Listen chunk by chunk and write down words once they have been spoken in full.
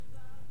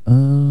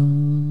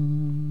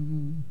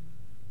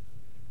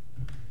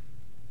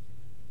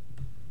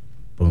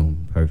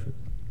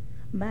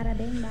Bada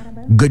ding, bada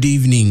boom. Good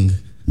evening.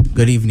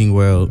 Good evening,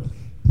 world.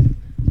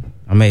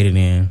 I made it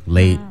in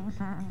late.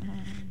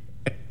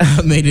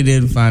 I made it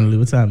in finally.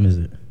 What time is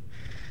it?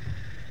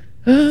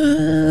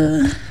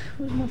 Where's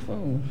my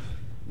phone?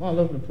 I'm all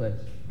over the place.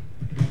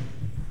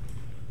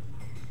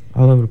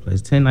 All over the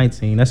place.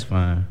 10:19. That's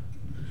fine.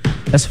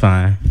 That's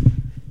fine.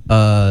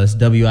 It's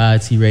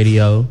WIIT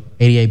Radio,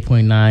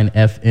 88.9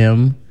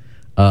 FM.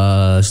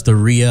 It's the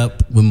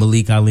ReUp with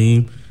Malik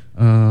Alim.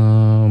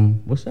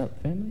 What's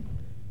up, family?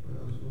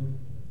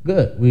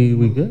 Good.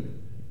 We good?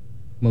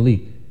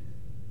 Malik.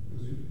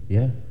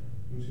 Yeah.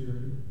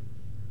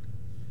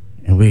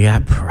 And we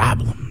got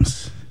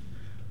problems.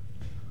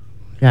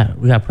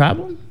 We got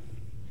problem?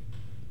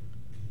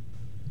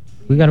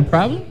 We got a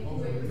problem?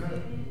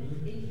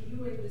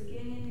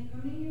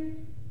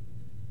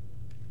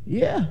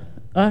 Yeah.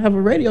 I have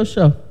a radio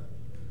show.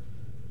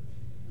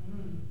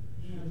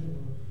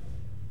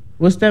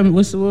 What's that?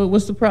 What's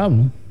the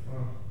problem?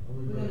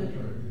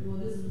 Well,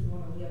 this is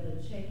one we have to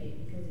check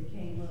it because it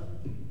came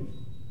up that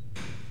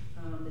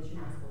you're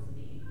not supposed to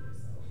be in here.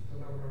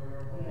 So.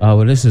 Oh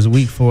well, this is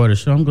week 4 of the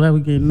show. I'm glad we're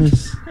getting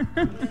this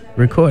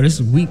record. This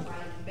is week.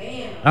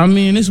 I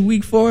mean, it's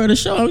week 4 of the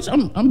show.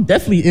 I'm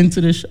definitely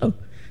into the show.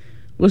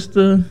 What's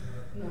the?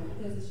 No,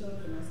 because it showed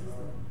up in my system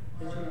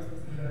that you're not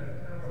supposed to be here.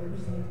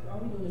 So all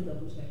we doing is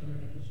double checking and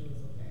making sure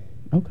it's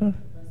okay. Okay.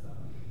 That's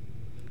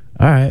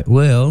all. All right.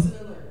 Well.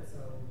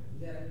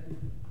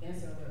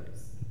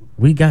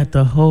 We got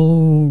the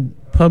whole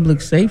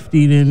public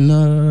safety then.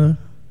 All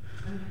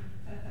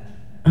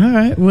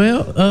right,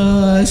 well,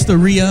 it's the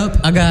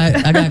ReUp. I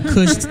got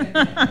Kush.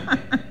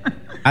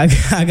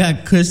 I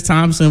got Kush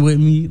Thompson with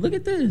me. Look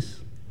at this.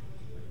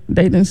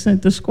 They done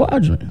sent the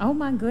squadron. Oh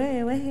my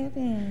God, what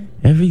happened?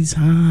 Every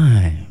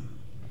time.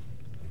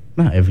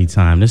 Not every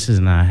time. This has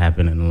not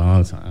happened in a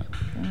long time.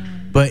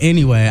 But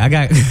anyway, I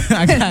got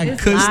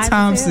Kush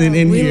Thompson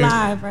in here. We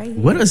live right here.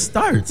 What a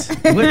start.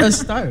 What a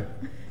start.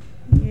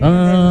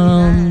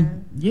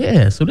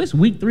 Yeah, so this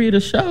week 3 of the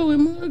show,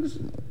 and Muggs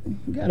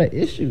got an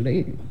issue.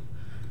 Can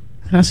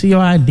I see your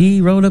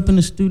ID rolled up in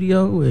the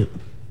studio with?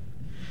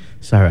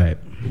 It's all right.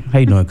 How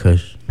you doing,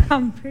 Kush?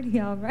 I'm pretty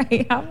all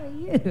right. How are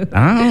you?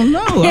 I don't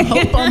know. I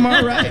hope I'm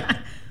all right.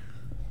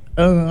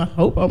 I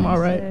hope I'm all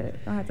right.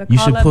 You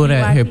should pull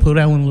that here. Pull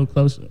that one a little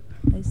closer.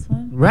 This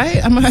one?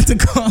 Right? I'm gonna have to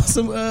call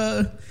some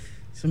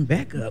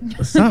backup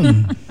or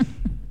something.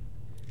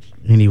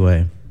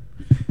 Anyway.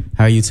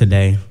 How are you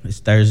today? It's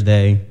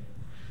Thursday.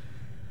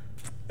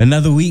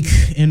 Another week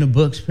in the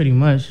books, pretty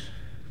much.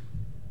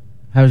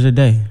 How was your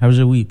day? How was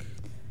your week?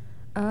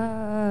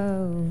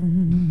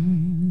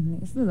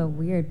 This is a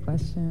weird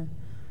question.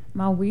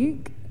 My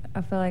week,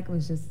 I feel like it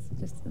was just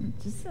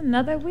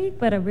another week,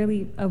 but a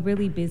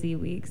really busy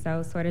week.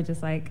 So sort of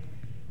just like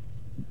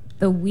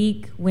the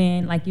week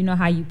when, like, you know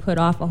how you put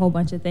off a whole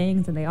bunch of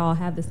things and they all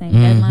have the same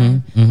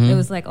deadline? Mm-hmm. It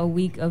was like a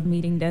week of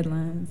meeting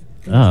deadlines.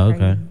 Oh,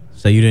 okay.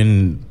 So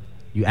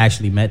you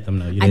actually met them,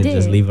 though? You didn't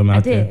just leave them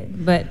out there? I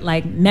did, but,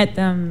 like, met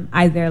them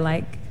either,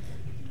 like,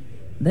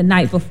 the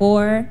night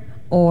before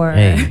or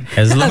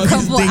as long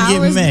as they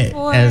get met.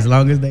 Before. As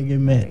long as they get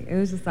met. It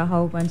was just a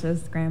whole bunch of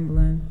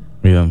scrambling.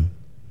 Yeah.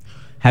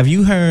 Have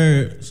you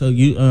heard, so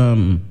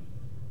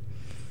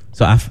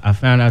I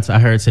found out, I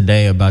heard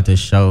today about this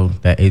show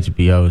that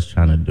HBO is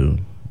trying to do.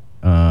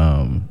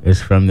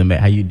 It's from do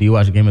you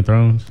watch Game of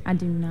Thrones? I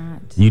do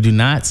not. You do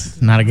not?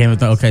 Not a Game of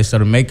Thrones? Okay, so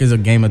the makers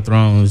of Game of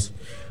Thrones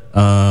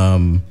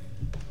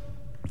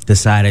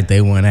decided they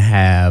want to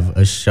have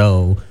a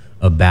show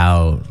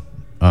about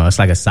it's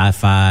like a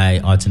sci-fi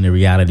alternate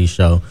reality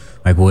show.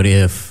 Like, what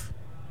if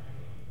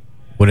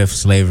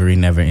slavery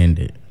never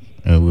ended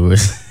and we were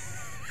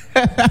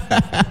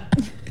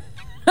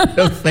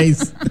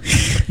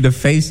the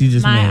face you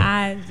just made.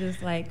 My eyes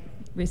just like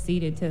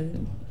receded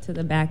to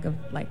the back of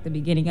like the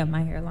beginning of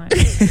my hairline.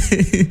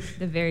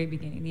 The very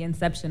beginning, the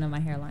inception of my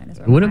hairline is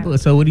where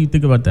so what do you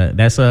think about that?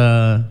 That's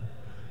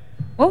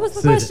what was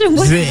the question?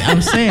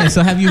 I'm saying,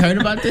 so have you heard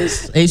about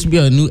this?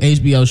 New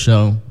HBO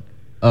show,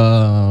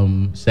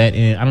 set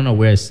in, I don't know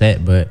where it's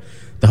set, but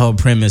the whole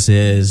premise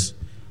is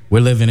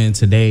we're living in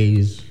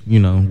today's,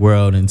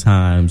 world and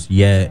times,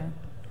 yet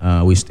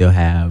we still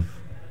have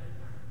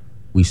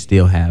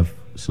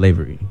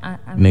slavery. I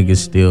mean, niggas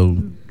still.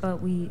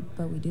 But we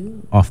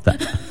do. Off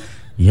the,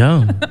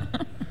 yo,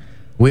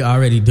 we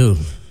already do.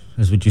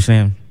 That's what you're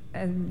saying.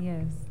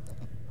 Yes.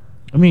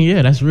 I mean,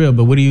 yeah, that's real.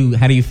 But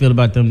how do you feel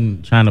about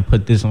them trying to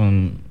put this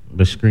on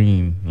the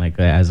screen, like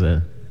as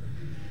a?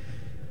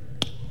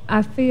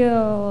 I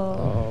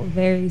feel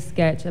very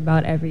sketch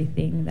about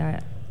everything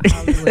that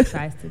Hollywood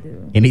tries to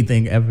do.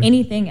 Anything ever.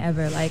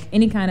 Like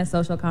any kind of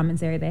social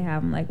commentary they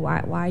have. I'm like,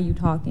 why are you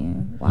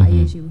talking? Why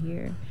is you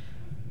here?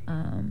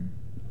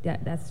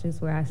 That's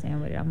just where I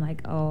stand with it. I'm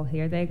like, oh,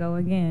 here they go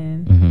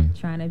again,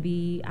 trying to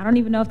be. I don't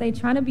even know if they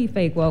trying to be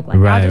fake woke. Like,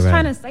 y'all just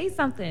trying to say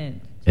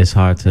something. It's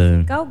hard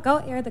to go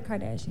air the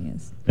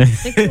Kardashians.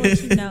 Stick to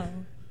what you know.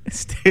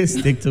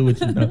 Stick to what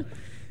you know.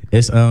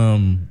 It's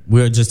we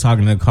were just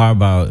talking in the car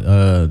about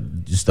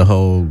just the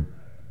whole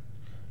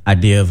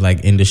idea of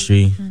like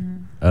industry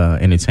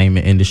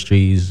entertainment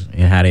industries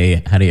and how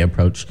they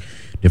approach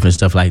different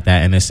stuff like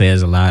that, and it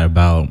says a lot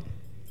about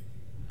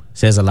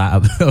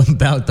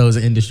those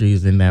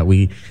industries, in that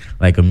we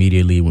like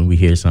immediately when we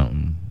hear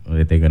something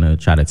that they're gonna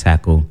try to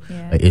tackle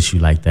an issue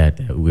like that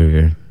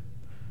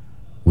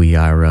we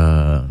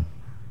are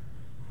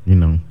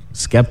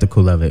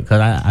skeptical of it.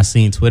 Because I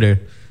seen Twitter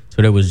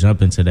was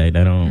jumping today.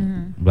 They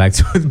don't Black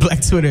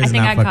Twitter is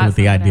not fucking with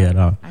the idea at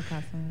all. I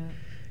caught some of that.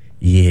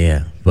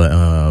 Yeah, but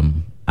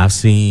I've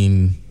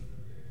seen.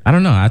 I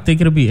don't know. I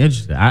think it'll be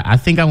interesting. I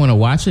think I want to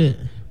watch it,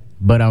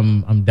 but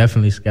I'm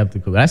definitely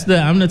skeptical.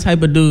 I'm the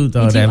type of dude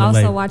though. Did you that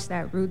also watch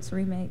that Roots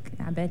remake?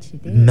 I bet you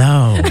did.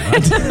 No, I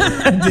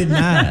did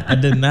not. I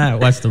did not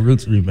watch the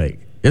Roots remake.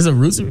 There's a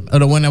Roots remake?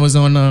 The one that was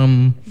on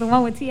the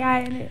one with T.I.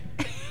 in it.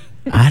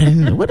 I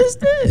didn't know. What is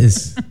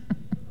this?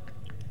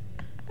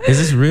 Is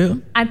this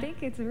real? I think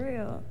it's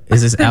real.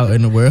 Is this out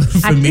in the world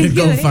for me to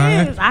go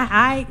find? Is.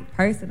 I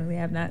personally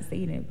have not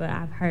seen it, but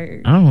I've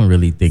heard. I don't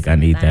really think I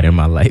need that in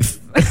my life.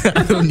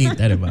 I don't need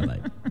that in my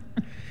life.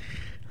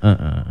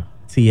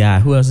 T.I.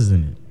 Who else is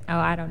in it? Oh,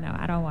 I don't know.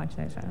 I don't watch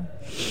that show.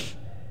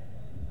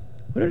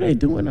 What are they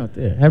doing out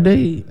there? Have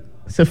they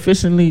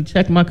sufficiently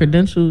checked my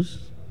credentials?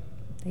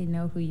 They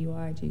know who you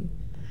are, G.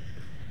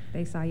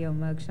 They saw your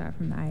mugshot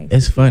from the ice.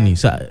 It's funny.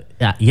 So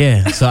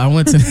yeah. So I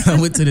went to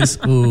this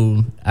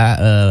school.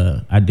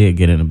 I did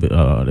get in a bit.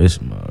 Oh,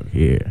 this mug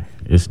here.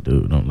 This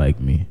dude don't like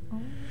me.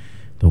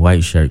 The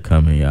white shirt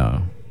coming,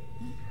 y'all.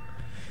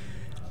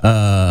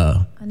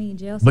 I need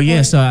jail support. But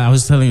yeah, so I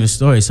was telling you the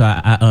story. So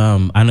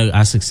I know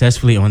I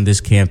successfully on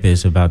this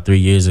campus about 3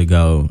 years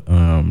ago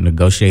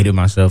negotiated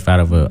myself out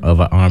of an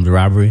armed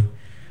robbery.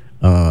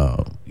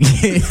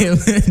 Yes,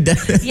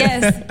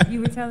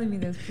 you were telling me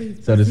this.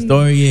 Please. So the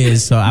story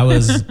is,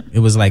 it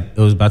was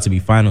about to be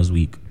finals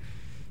week,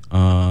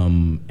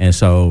 and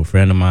so a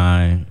friend of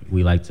mine,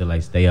 we like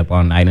to stay up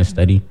all night and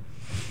study.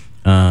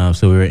 So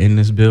we were in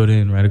this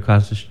building right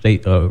across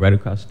State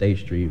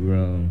Street, we're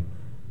on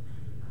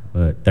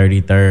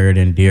 33rd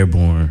and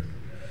Dearborn,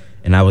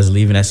 and I was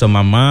leaving that. So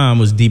my mom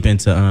was deep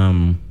into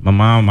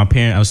my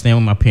parents. I was staying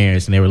with my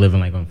parents, and they were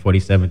living on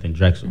 47th and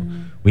Drexel.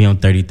 We on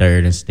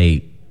 33rd and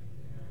State.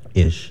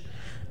 Ish.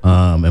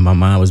 And my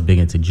mom was big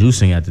into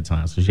juicing at the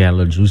time, so she had a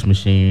little juice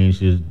machine.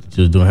 She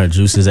was doing her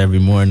juices every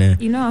morning.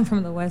 You know I'm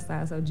from the West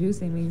Side, so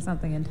juicing means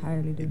something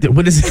entirely different.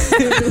 What is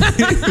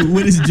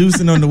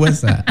juicing on the West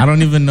Side? I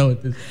don't even know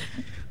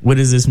what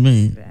does this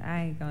mean.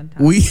 I ain't gonna talk.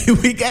 We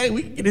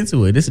can get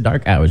into it. This is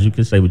dark hours. You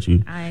can say what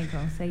you. I ain't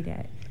gonna say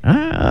that.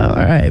 All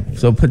right.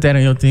 So put that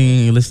on your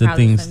thing. Your list of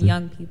Probably things. Some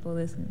young people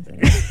listening to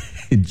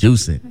this.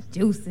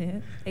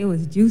 Juicing. It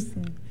was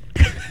juicing.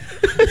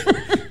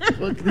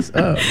 Look this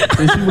up.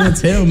 Since you won't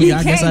tell me,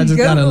 I guess I just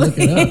gotta look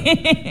it up.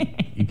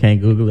 You can't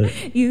Google it.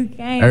 You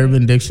can't.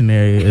 Urban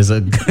Dictionary is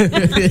a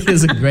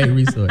great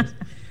resource.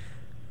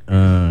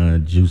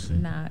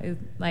 Juicing. Nah,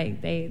 it's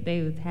like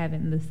they was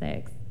having the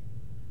sex.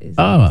 It's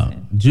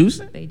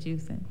juicing? They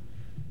juicing.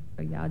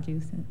 Or y'all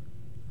juicing.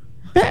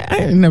 I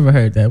ain't never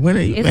heard that. When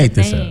did you make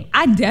this up?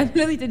 I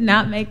definitely did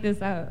not make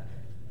this up.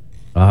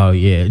 Oh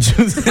yeah,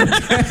 juicing.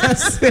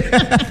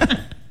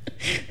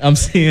 I'm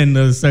seeing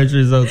the search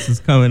results is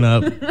coming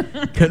up.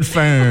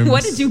 Confirmed.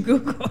 What did you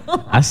Google?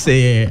 I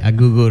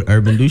Googled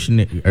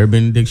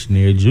Urban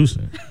Dictionary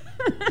juicing.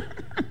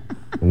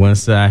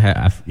 Once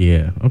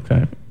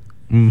okay.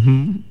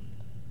 Mm-hmm.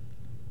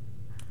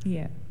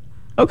 Yeah.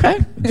 Okay,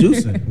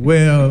 juicing.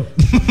 Well,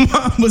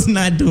 mom was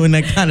not doing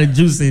that kind of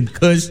juicing,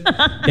 Kush.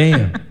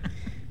 Damn.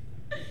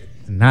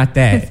 Not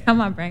that. That's how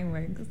my brain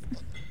works.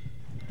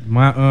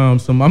 My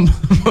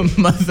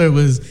mother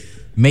was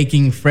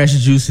making fresh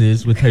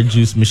juices with her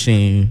juice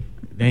machine.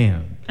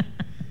 Damn.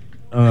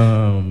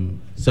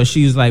 So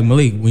she was like,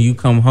 Malik, when you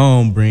come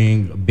home,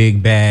 bring a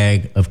big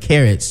bag of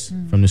carrots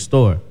from the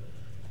store.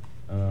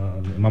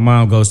 My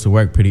mom goes to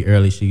work pretty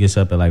early. She gets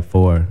up at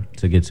 4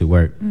 to get to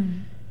work.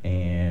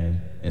 And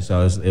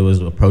so it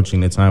was approaching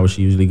the time where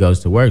she usually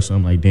goes to work. So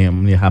I'm like, damn,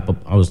 I'm gonna hop up.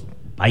 I was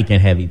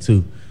biking heavy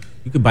too.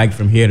 You could bike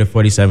from here to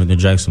 47th and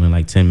Drexel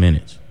in 10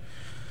 minutes.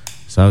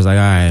 So I was like,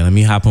 all right, let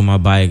me hop on my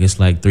bike. It's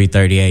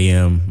 3:30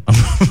 a.m.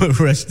 I'm gonna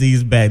rush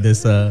this bag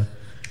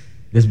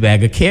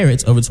of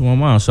carrots over to my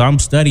mom. So I'm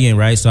studying,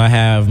 right? So I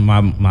have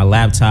my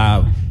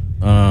laptop,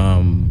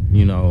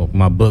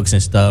 my books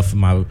and stuff,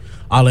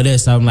 all of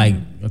this. I'm like,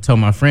 I told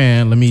my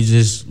friend, let me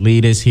just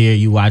leave this here.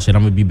 You watch it.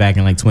 I'm gonna be back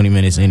in 20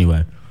 minutes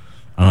anyway.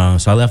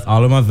 So I left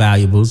all of my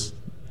valuables.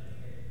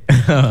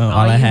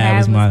 all I had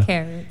was my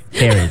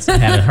carrots. I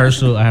had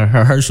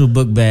her Herschel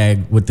book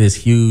bag with this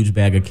huge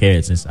bag of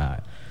carrots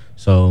inside.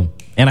 So,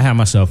 and I have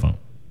my cell phone.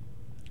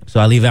 So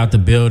I leave out the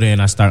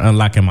building, I start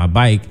unlocking my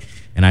bike,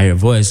 and I hear a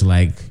voice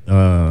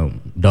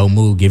don't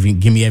move, give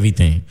me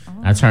everything.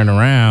 I turn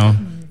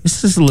around,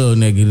 it's just a little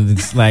nigga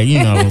that's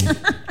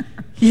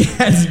he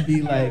has to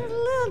be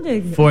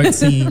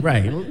 14,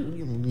 right,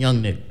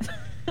 young nigga.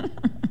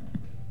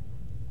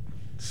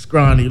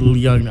 Scrawny little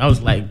young, I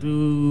was like,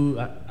 dude,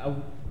 I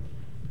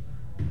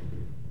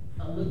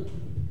looked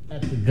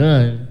at the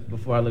gun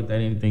before I looked at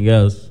anything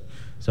else.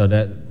 So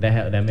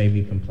that made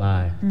me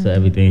comply to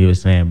everything he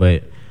was saying,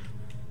 but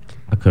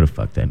I could have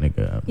fucked that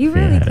nigga up. You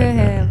really could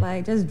have,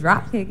 like, just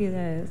drop kick his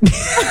ass.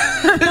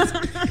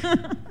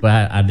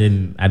 But I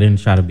didn't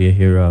try to be a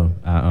hero.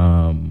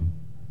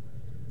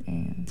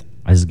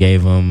 I just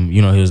gave him,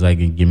 you know, he was like,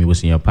 give me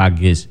what's in your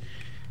pockets.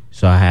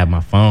 So I had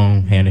my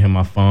phone, handed him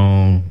my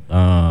phone.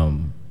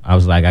 I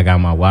was like, I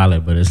got my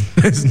wallet, but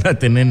there's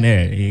nothing in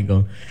there. He ain't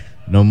go,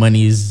 no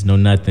monies, no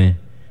nothing.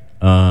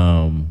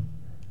 And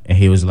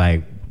he was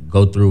like,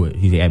 go through it.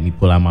 He had me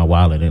pull out my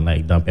wallet and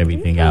like dump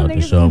everything out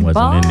to show him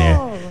wasn't in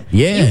there.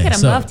 Yeah, you could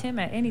have muffed him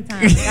at any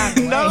time.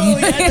 No,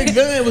 he had the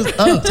gun. It was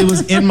up. It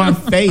was in my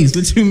face.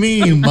 What you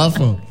mean, muff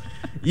him?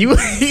 You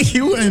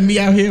wouldn't be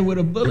out here with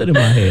a bullet in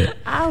my head.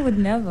 I would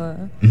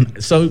never.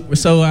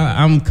 So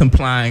I'm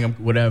complying,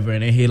 whatever,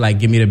 and then he like,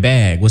 give me the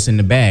bag. What's in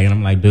the bag? And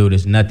I'm like, dude,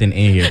 there's nothing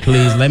in here.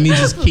 Please, let me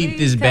just keep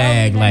this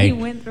bag. Like he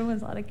went through and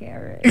saw the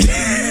carrots.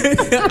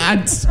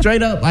 I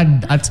straight up,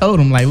 I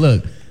told him like,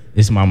 look,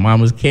 it's my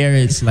mama's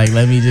carrots. Like,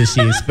 let me just.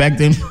 She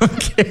expecting my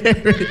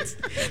carrots.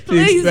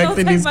 Please don't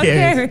take my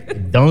carrots.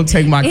 Don't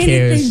take my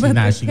carrots.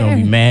 Nah, she gonna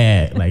be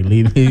mad. Like,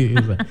 leave me.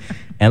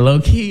 And low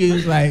key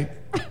is like.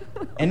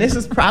 And this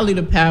is probably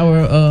the power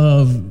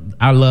of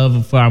our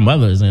love for our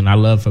mothers and our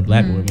love for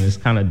black women. It's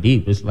kind of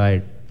deep. It's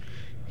like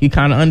he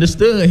kind of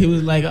understood. He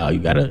was like, "Oh, you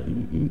gotta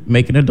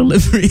making a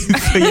delivery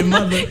for your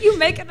mother." You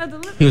making a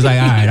delivery? He was like,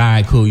 "All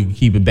right, cool. You can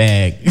keep it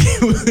back."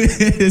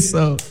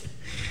 So,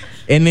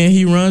 and then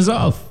he runs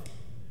off.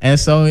 And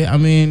so, I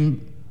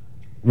mean,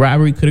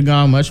 robbery could have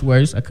gone much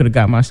worse. I could have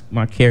got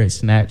my carrots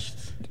snatched.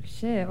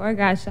 Shit, or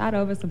got shot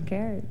over some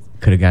carrots.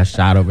 Could have got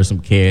shot over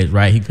some carrots,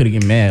 right? He could have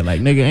get mad, like,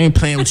 nigga, I ain't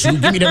playing with you.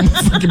 Give me that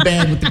motherfucking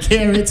bag with the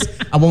carrots.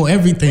 I want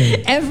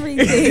everything.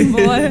 Everything,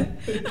 boy.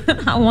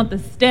 I want the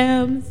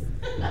stems.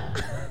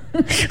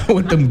 I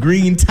want them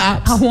green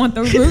tops. I want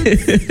the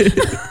roots.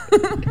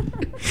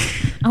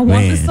 I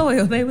want the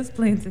soil they was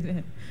planted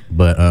in.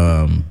 But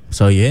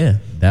so yeah,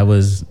 that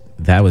was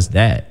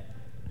that.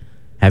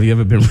 Have you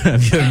ever been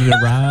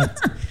robbed?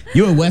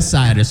 You're a West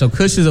Sider, so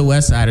Kush is a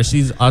West Sider.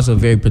 She's also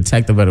very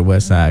protective of the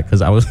West Side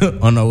because I was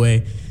on our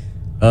way,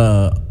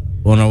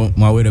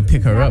 my way to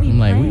pick her up. I'm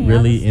like, we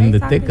really in the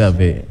thick of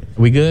it.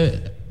 We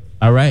good?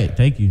 All right,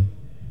 thank you.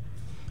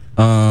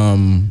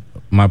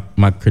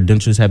 My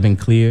credentials have been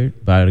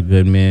cleared by the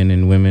good men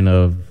and women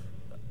of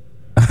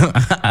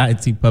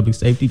IT Public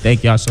Safety.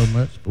 Thank y'all so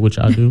much for what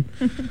y'all do.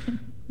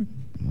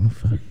 Oh,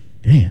 fuck.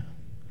 Damn.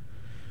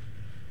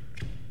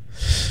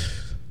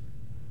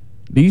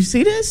 Do you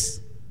see this?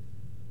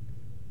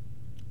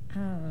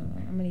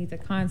 I'm gonna need to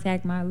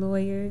contact my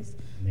lawyers.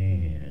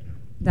 Man,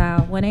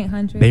 Dial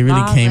 1-800. they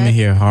really came in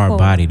here hard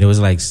body. There was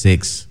like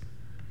six.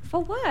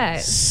 For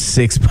what?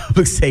 6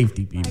 public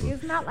safety people. Like,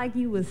 it's not like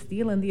you was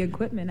stealing the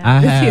equipment.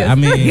 I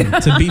mean,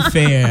 to be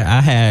fair, I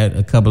had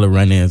a couple of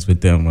run-ins with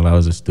them while I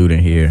was a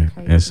student here,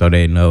 and so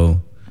they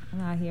know.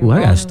 Ooh,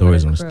 I got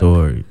stories on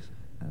stories.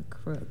 A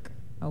crook,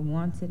 a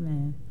wanted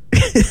man.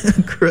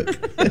 A crook.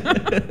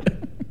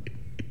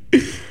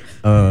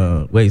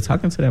 Wait,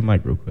 talking to that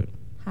mic real quick.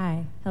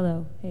 Hi,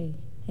 hello, hey,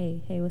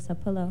 what's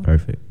up, hello?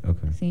 Perfect,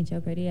 okay. Seen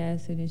your pretty ass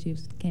as soon as you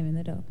came in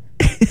the door.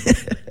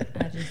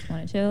 I just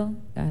want to chill,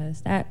 got a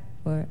stack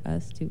for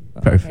us to...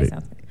 Perfect. Okay,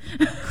 sounds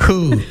good.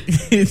 Cool.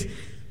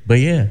 But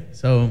yeah,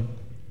 so,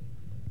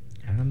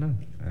 I don't know.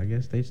 I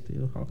guess they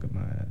still hawking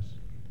my ass.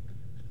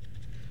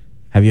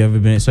 Have you ever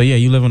been... So yeah,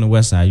 you live on the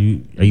West Side.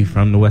 Are you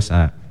from the West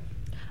Side?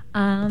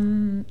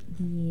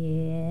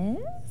 Yes.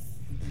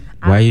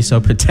 Why are you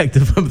so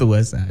protective of the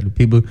West Side? Do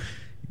people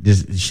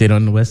just shit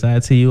on the West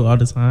Side to you all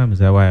the time? Is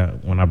that why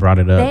when I brought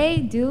it up? They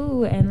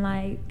do, and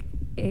like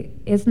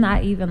it's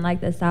not even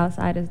like the South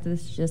Side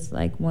is just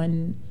like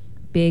one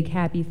big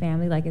happy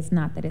family. Like, it's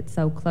not that it's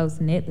so close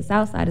knit. The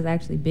South Side is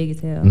actually big as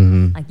hell.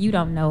 Mm-hmm. Like, you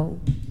don't know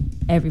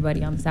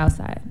everybody on the South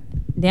Side.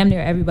 Damn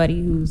near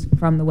everybody who's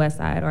from the West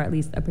Side, or at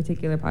least a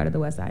particular part of the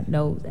West Side,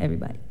 knows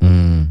everybody.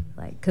 Mm-hmm.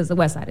 Like, because the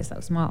West Side is so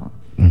small.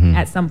 Mm-hmm.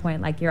 At some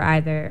point, like, you're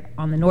either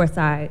on the North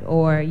Side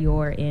or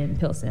you're in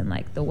Pilsen.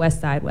 Like, the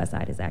West Side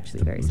is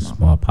actually very small.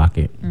 Small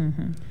pocket.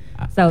 Mm-hmm.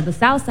 So the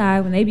South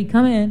Side, when they be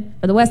coming,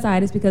 or the West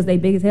Side, is because they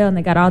big as hell and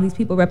they got all these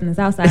people repping the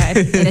South Side,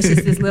 and it's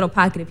just this little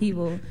pocket of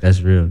people.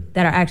 That's real.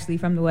 That are actually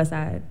from the West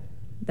Side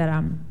that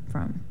I'm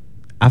from.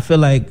 I feel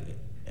like,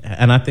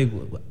 and I think,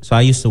 so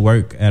I used to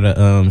work at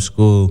a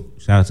school,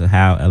 shout out to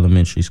Howe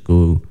Elementary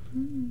School.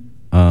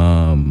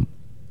 And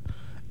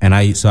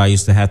I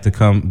used to have to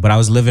come, but I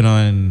was living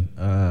on,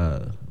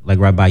 like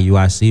right by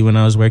UIC when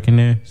I was working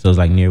there. So it was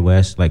like near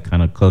West, like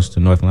kind of close to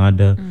North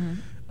Lawndale.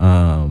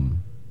 Mm-hmm.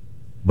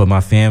 But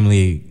my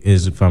family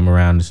is from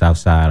around the South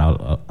Side,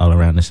 all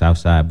around the South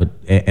Side.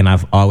 And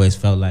I've always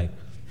felt like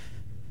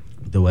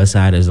the West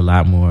Side is a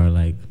lot more,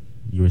 like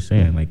you were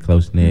saying, like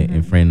close-knit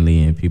and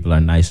friendly, and people are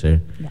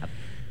nicer. Yep.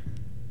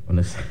 On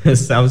the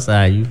South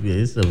Side,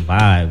 it's a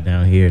vibe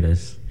down here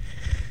that's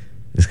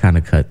kind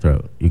of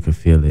cutthroat. You can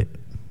feel it.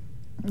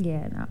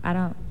 Yeah, no, I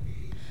don't.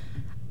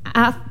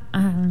 I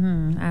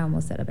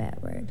almost said a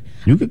bad word.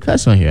 You could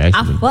cuss on here, I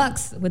actually.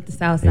 fucks with the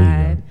South There you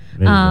Side.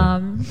 go. There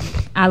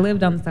you I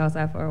lived on the South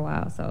Side for a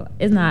while, so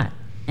it's not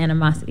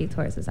animosity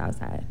towards the South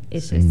Side.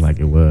 It's Seemed just like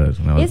it was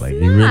when I was it's like,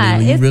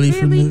 not. you It's really really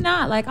familiar?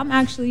 not. Like, I'm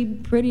actually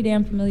pretty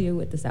damn familiar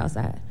with the South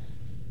Side.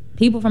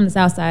 People from the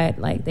South Side,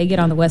 like, they get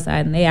on the West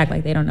Side and they act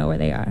like they don't know where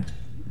they are.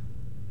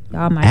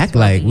 Y'all might Act as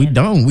well like be we in-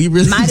 don't. We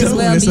really Might as don't.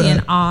 well It's, be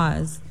in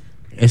Oz.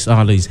 It's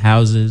all these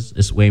houses.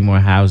 It's way more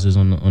houses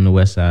on the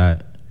West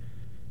Side.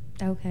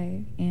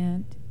 Okay,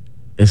 and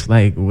It's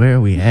like, where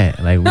are we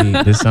at? Like,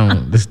 this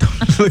don't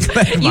look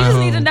like you my just home.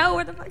 need to know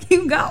where the fuck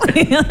you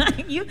going.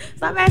 Like, you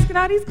stop asking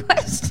all these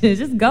questions.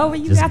 Just go where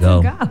you Just got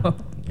go. to go.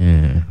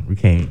 Yeah, you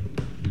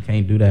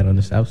can't do that on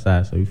the South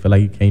Side. So you feel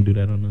like you can't do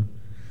that on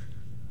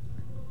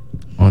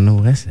the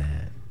West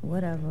Side.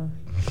 Whatever.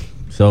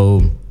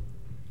 So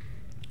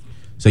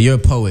you're a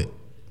poet.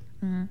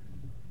 Mm-hmm.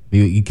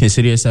 You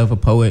consider yourself a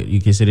poet.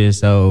 You consider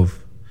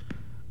yourself,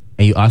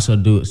 and you also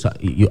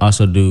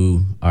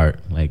do art,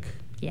 like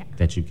Yeah.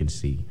 that you can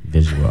see,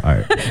 visual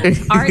art.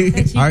 Art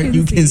that you art can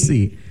you can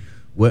see.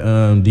 What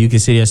do you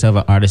consider yourself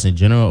an artist in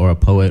general, or a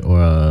poet,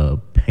 or a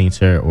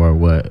painter, or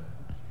what?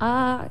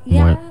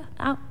 Yeah,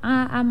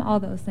 I'm all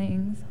those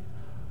things.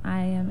 I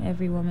am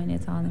every woman.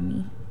 It's all in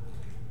me.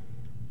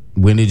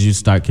 When did you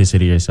start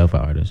considering yourself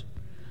an artist?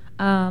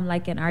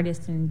 Like an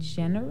artist in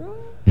general.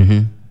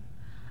 Mm-hmm.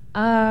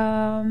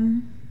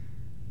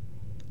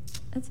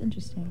 That's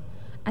interesting.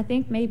 I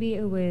think maybe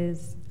it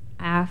was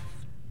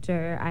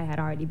after I had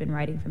already been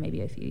writing for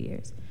maybe a few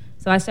years.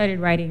 So I started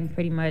writing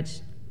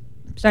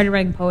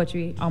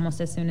poetry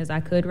almost as soon as I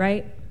could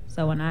write.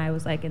 So when I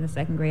was like in the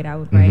second grade, I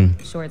would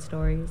write short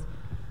stories,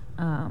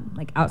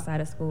 like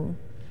outside of school.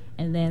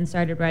 And then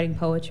started writing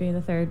poetry in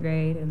the third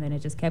grade, and then it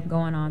just kept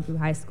going on through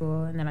high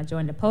school. And then I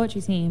joined a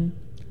poetry team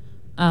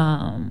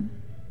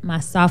my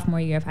sophomore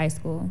year of high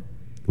school.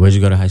 Where'd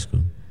you go to high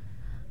school?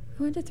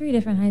 I went to 3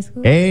 different high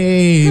schools.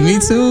 Hey, me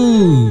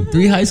too.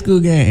 3 high school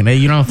gang.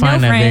 You don't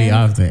find No that very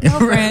often. No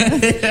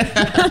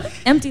friends.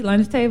 Empty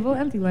lunch table.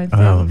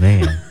 Oh,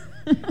 man.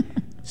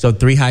 So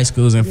 3 high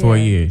schools in 4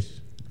 Yeah.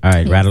 years. All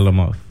right, Yes. rattle them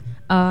off.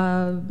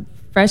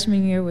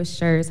 Freshman year was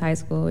Schurz High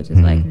School, which is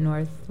like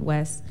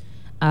Northwest.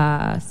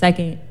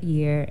 Second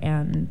year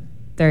and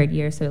third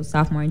year, so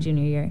sophomore and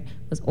junior year,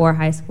 was Orr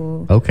High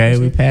School. Okay,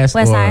 we passed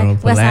West Orr Side, on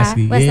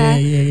Pulaski. West Side.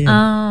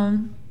 Yeah.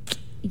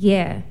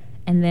 Yeah,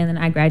 and then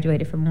I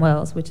graduated from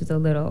Wells, which is a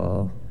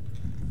little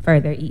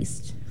further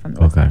east from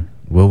the West Okay. Side.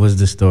 What was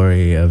the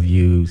story of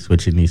you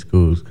switching these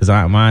schools? Because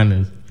mine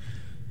is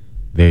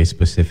very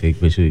specific.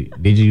 But was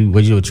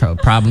you a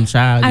problem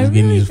child? I Just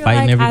really just feel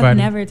fighting like everybody? I've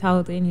never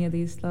told any of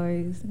these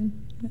stories. I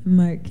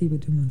might keep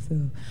it to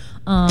myself.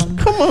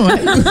 Come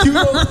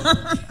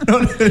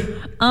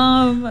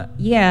on.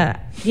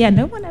 Yeah.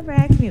 No one ever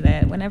asked me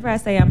that. Whenever I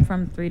say I'm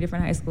from 3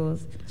 different high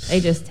schools, they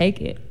just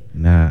take it.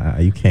 Nah,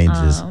 you can't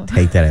just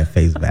take that at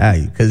face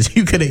value. Because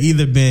you could have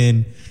either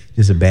been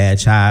just a bad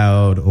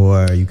child,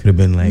 or you could have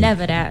been like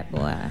Never that,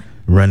 boy.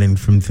 running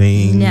from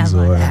things,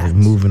 Never or that.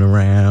 moving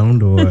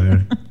around, or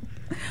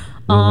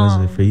what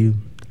was it for you?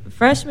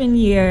 Freshman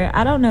year,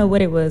 I don't know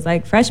what it was.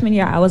 Like freshman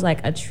year, I was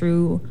like a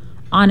true,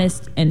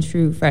 honest and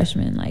true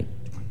freshman, like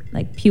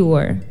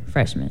pure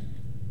freshman.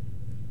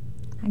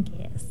 I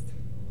guess.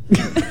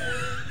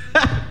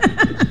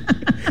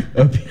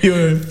 A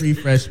pure free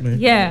freshman.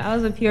 Yeah, I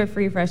was a pure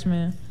free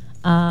freshman.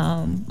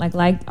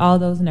 Liked all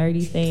those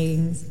nerdy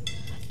things.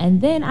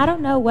 And then I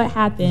don't know what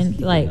happened.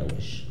 Keep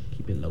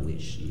it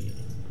lowish.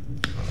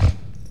 Yeah.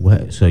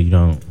 What? So you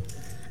don't?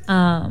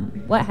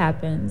 What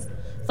happens?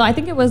 So I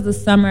think it was the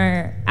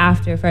summer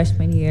after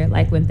freshman year,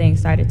 like when things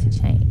started to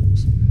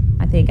change.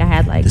 I think I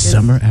had like The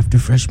summer after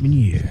freshman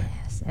year.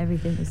 Yes,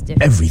 everything was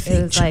different.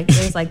 Everything It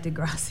was like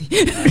Degrassi.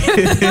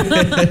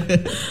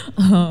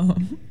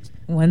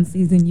 One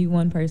season, you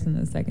one person.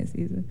 The second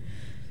season.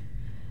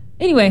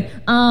 Anyway,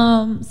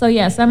 so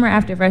yeah, summer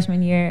after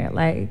freshman year,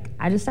 like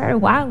I just started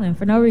wilding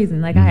for no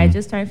reason. Like I had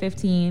just turned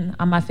 15.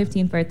 On my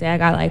 15th birthday, I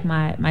got like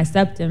my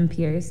septum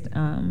pierced.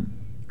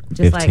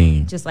 Just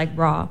 15. like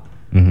raw.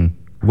 Mm-hmm.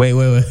 Wait.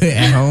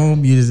 At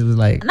home, you just was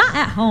like Not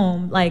at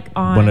home, like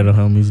on one of the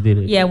homies did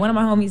it. Yeah, one of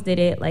my homies did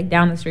it like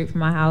down the street from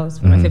my house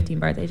for my 15th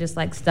birthday. Just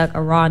like stuck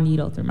a raw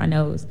needle through my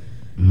nose.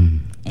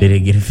 Did it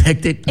get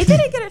affected? It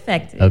didn't get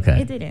affected.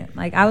 Okay. It didn't.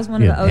 Like I was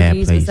one of You're the a bad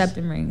OGs place. with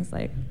septum rings.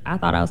 Like I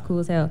thought I was cool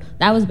as hell.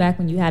 That was back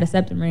when you had a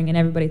septum ring and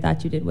everybody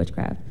thought you did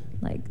witchcraft.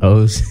 Like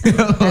Oh,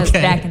 that was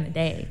okay. back in the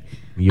day.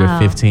 You're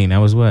 15. That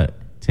was what?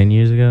 10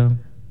 years ago?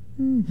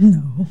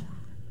 No.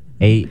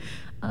 8?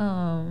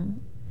 How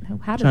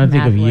does Trying to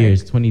think math of work?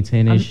 years.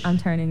 2010-ish. I'm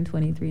turning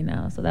 23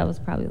 now, so that was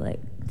probably like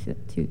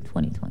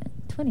 2020,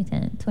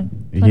 2010,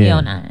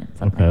 2009,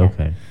 something like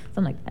that. Okay.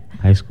 Something like that.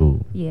 High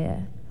school. Yeah.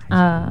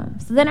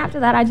 So then after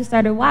that, I just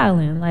started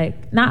wilding.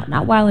 Like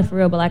not wilding for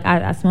real, but like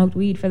I smoked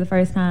weed for the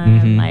first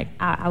time. Like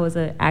I was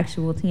an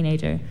actual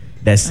teenager.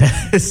 That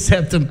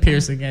septum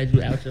piercing had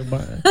you out your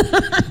mind.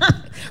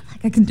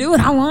 Like I can do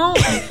what I want.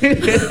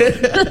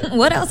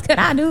 What else could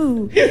I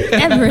do?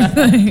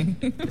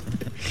 Everything.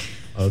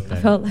 Okay. I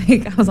felt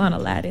like I was on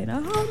Aladdin,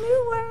 a whole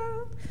new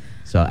world.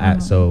 So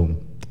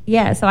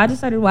So I just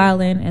started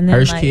wilding, and then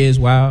Hirsch kids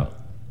wild,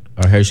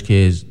 or Hirsch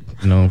kids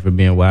known for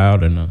being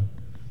wild, or no?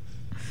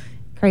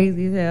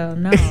 Crazy as hell,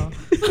 no.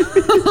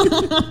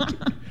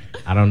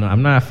 I don't know.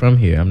 I'm not from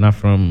here. I'm not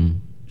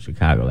from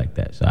Chicago like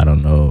that, so I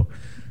don't know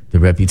the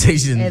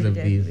reputations of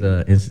these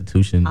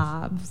institutions.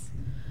 Obs.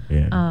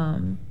 Yeah.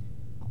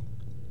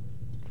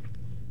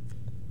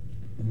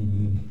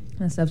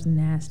 That stuff's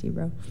nasty,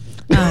 bro.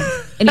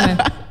 Anyway,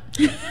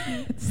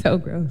 so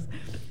gross.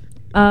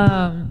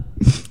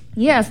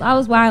 Yeah, so I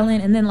was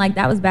wilding, and then like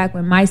that was back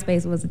when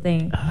MySpace was a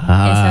thing.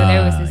 And so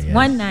there was this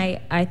one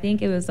night, I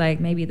think it was like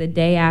maybe the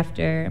day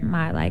after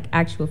my like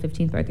actual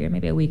 15th birthday, or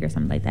maybe a week or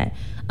something like that.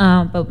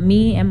 But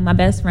me and my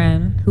best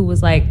friend, who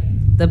was like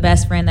the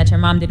best friend that your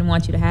mom didn't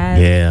want you to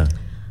have,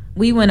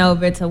 we went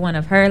over to one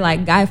of her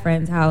like guy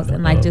friend's house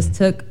and like just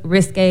took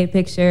risque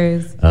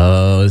pictures.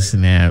 Oh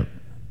snap!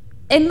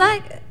 And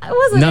like it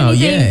wasn't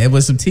anything. It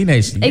was some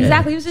teenage shit.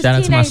 Exactly, it was just Shout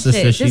out to my teenage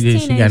sister.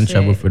 shit. She got in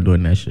trouble for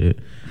doing that shit.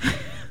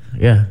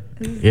 Yeah.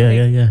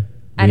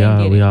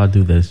 We all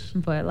do this.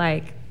 But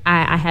like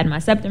I had my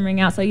septum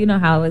ring out, so you know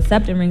how with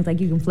septum rings, like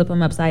you can flip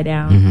them upside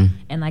down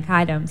and like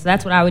hide them. So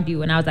that's what I would do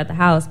when I was at the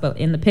house. But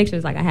in the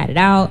pictures, like I had it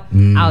out.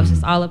 I was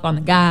just all up on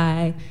the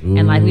guy,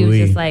 and like we was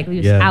just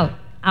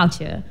out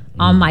here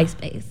on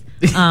MySpace.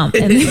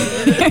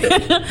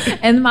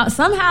 And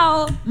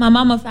somehow my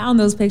mama found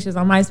those pictures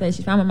on MySpace.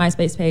 She found my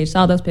MySpace page,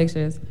 saw those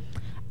pictures,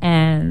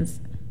 and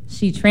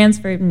she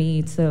transferred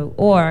me to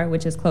Orr,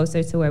 which is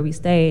closer to where we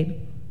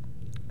stayed,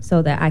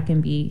 so that I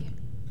can be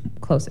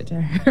closer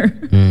to her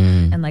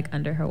and like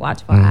under her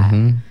watchful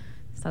eye.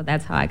 So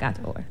that's how I got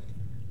to Orr.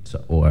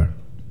 So Orr.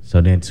 So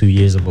then 2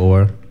 years of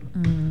Orr.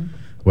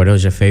 Were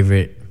those your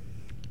favorite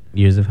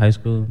years of high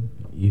school?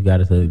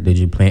 Did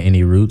you plant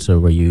any roots, or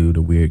were you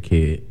the weird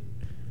kid?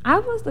 I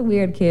was the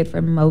weird kid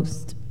for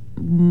most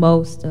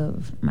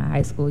of my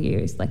high school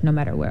years, like no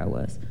matter where I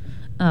was.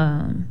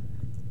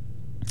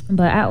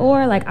 But at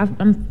Orr, like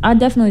I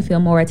definitely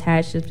feel more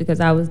attached just because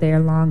I was there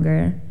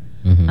longer.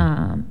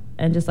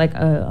 And just like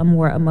a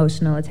more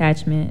emotional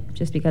attachment,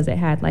 just because it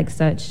had like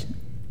such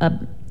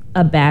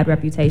a bad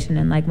reputation.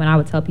 And like when I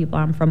would tell people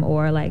I'm from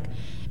Orr, like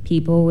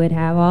people would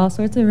have all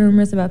sorts of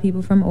rumors about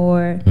people from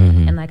Orr.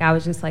 And like I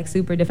was just like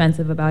super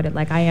defensive about it,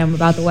 like I am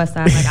about the West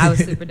Side. Like I was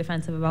super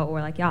defensive about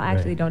Orr. Like y'all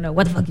actually don't know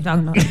what the fuck you're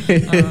talking about.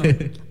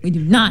 We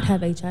do not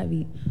have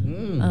HIV.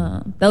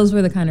 Those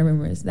were the kind of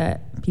rumors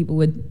that people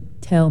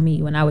would tell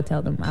me when I would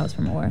tell them I was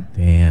from Orr.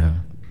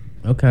 Damn.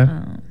 Okay.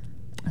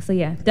 So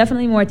yeah,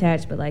 definitely more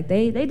attached, but like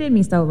they did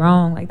me so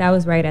wrong. Like that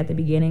was right at the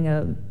beginning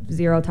of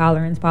zero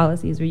tolerance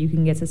policies where you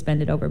can get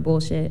suspended over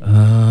bullshit.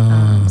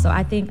 So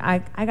I think I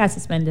got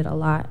suspended a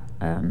lot.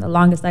 The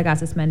longest I got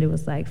suspended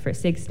was like for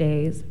 6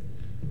 days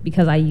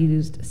because I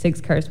used 6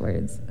 curse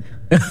words.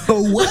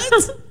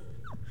 What?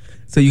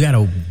 So you got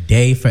a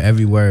day for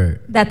every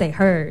word that they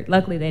heard.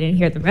 Luckily, they didn't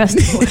hear the rest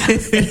of what I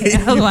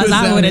said. Otherwise,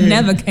 I would have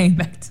never came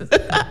back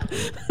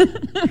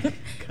to.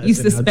 You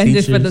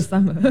suspended for the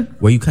summer.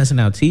 Were you cussing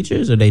out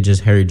teachers, or they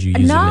just heard you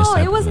using this type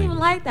No, it of wasn't even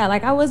like that.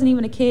 Like I wasn't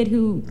even a kid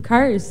who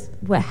cursed.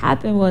 What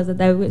happened was that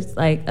there was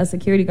like a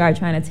security guard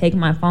trying to take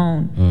my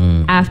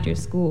phone after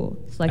school.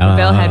 So like the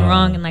bell had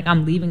rung, and like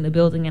I'm leaving the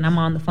building, and I'm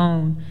on the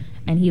phone.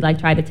 And he like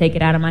tried to take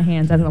it out of my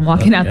hands as I'm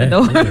walking out the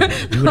door.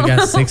 You would have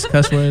got 6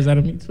 cuss words out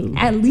of me too.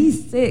 At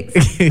least 6.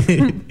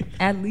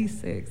 At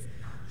least 6.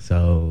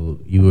 So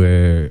you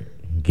were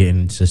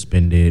getting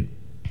suspended.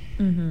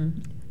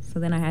 So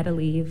then I had to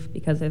leave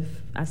because if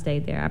I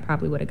stayed there, I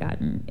probably would have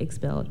gotten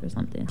expelled or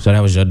something. So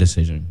that was your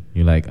decision.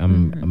 You're like,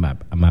 I'm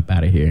up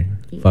out of here.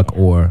 Yeah. Fuck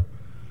Orr.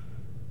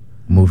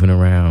 Moving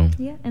around.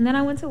 Yeah, and then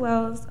I went to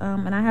Wells,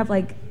 and I have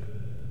like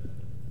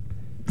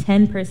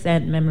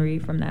 10% memory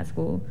from that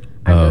school.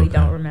 I really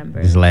don't remember.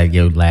 It's like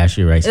your last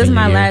year, right? It was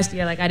my last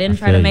year. Like I didn't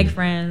try to make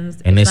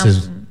friends. And this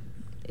is.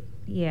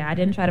 Yeah, I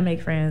didn't try to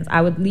make friends.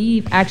 I would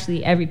leave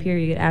actually every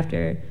period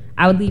after.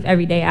 I would leave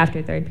every day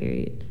after 3rd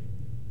period.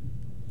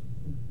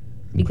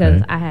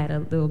 Because I had a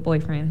little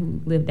boyfriend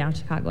who lived down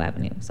Chicago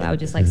Avenue. So I would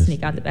just like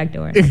sneak out the back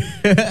door and go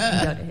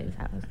to his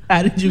house.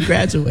 How did you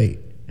graduate?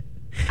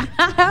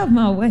 I have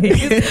my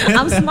ways.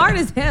 I'm smart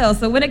as hell.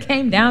 So when it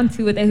came down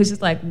to it, they was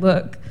just like,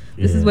 look,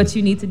 this is what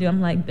you need to do.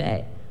 I'm like,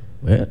 bet.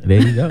 Well, there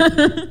you go.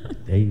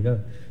 There you go.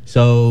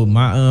 So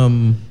my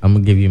I'm gonna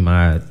give you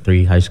my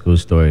 3 high school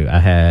story. So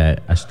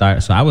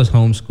I was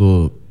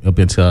homeschooled up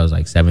until I was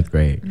like 7th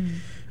grade.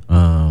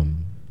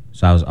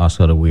 So I was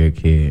also the weird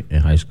kid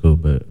in high school,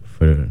 but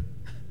for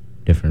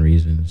different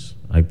reasons,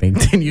 I think,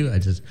 than you. I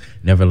just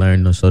never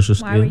learned no social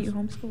skills. Why were you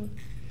homeschooled?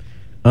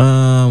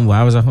 Well,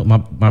 I was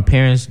my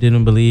parents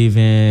didn't believe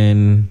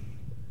in,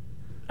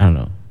 I don't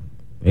know.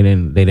 They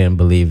didn't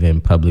believe in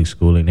public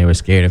schooling. They were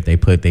scared if they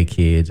put their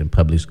kids in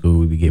public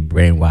school, we would get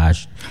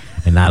brainwashed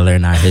and not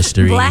learn our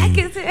history. Black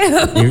as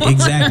hell.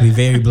 Exactly,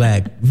 very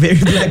black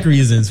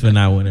reasons for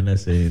not wanting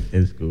us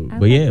in school.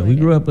 But yeah, we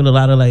grew up with a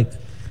lot of like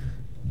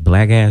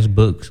black ass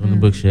books on the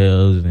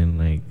bookshelves and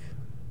like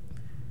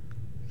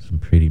some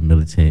pretty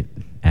militant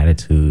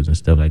attitudes and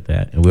stuff like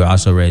that. And we were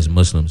also raised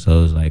Muslim, so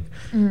it was like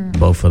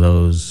both of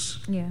those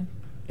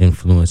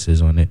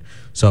influences on it.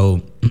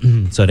 So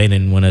so they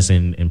didn't want us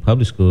in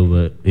public school,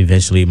 but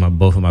eventually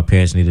both of my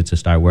parents needed to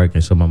start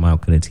working, so my mom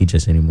couldn't teach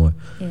us anymore.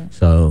 Yeah.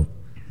 So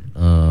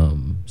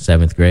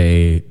 7th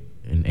grade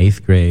and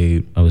 8th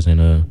grade, I was in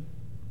a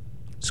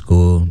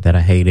school that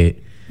I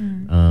hated.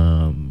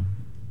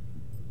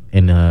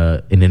 And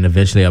then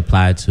eventually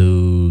applied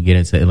to get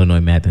into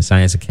Illinois Math and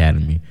Science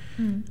Academy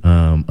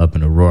up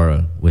in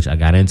Aurora, which I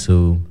got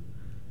into.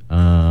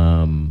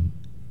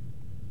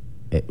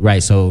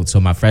 Right, so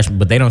my freshman,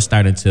 but they don't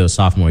start until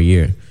sophomore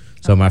year.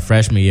 So my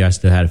freshman year, I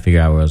still had to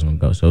figure out where I was going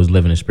to go. So I was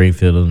living in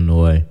Springfield,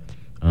 Illinois.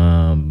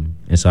 And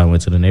so I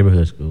went to the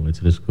neighborhood school, went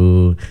to the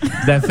school.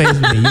 That phase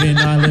with me. You didn't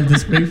know I lived in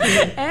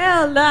Springfield?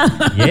 Hell no.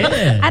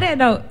 Yeah. I didn't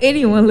know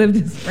anyone lived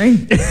in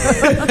Springfield.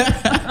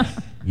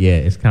 Yeah,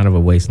 it's kind of a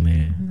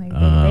wasteland.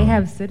 They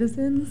have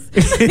citizens?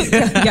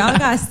 Y'all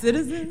got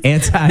citizens?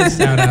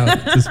 Shout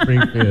out to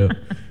Springfield.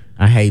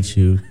 I hate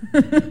you.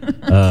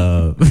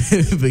 But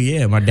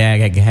yeah, my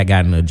dad had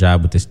gotten a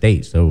job with the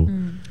state, so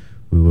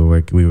we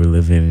were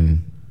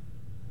living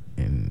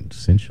in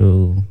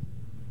central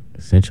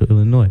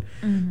Illinois.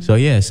 So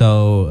yeah,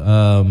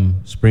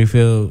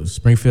 Springfield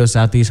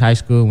Southeast High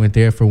School, went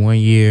there for 1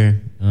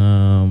 year.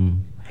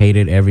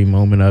 Hated every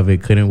moment of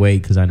it. Couldn't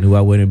wait because I knew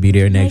I wouldn't be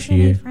there next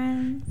year.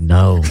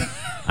 No.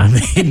 I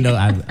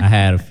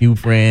had a few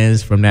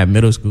friends from that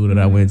middle school that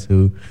I went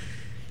to,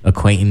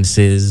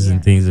 acquaintances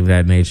and things of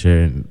that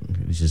nature, and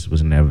it just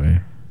was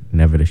never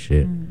the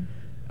shit.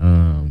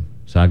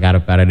 So I got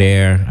up out of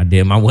there. I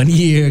did my 1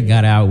 year,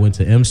 got out, went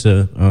to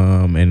IMSA,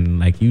 and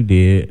like you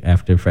did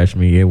after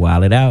freshman year,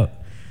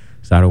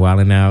 started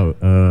wilding out.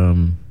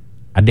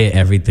 I did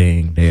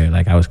everything there.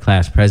 Like I was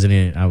class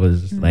president. I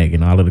was like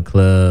in all of the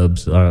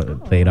clubs,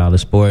 played all the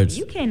sports.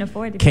 You can't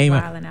afford to be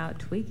wilding out,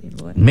 tweaking,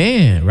 boy.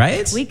 Man,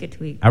 right?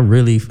 Tweak. I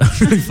really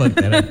fucked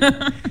that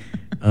up.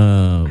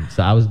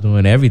 So I was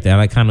doing everything.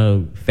 I kind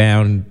of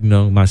found,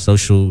 my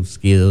social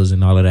skills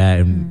and all of that,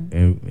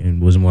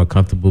 and was more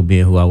comfortable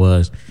being who I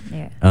was.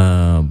 Yeah.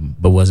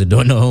 But wasn't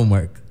doing no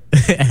homework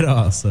at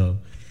all. So,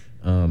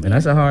 and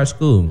that's a hard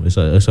school.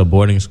 It's a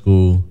boarding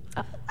school.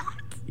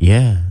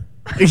 Yeah.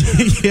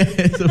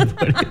 It's a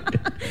boarding.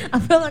 I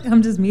feel like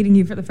I'm just meeting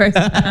you for the first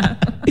time.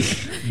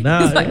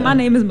 It's like my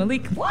name is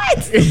Malik. What?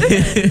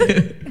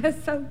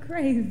 That's so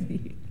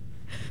crazy.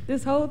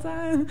 This whole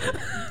time?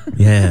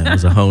 Yeah, I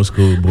was a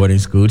homeschool boarding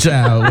school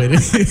child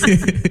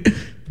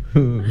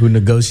who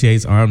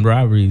negotiates armed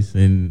robberies,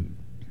 and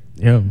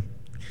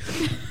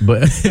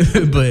but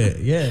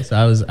yeah. So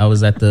I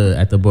was at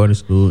the boarding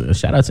school.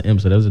 Shout out to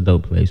IMSA. That was a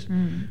dope place.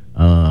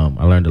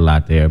 I learned a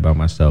lot there about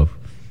myself,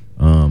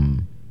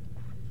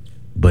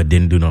 but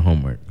didn't do no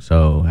homework.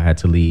 So I had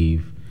to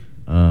leave.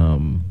 I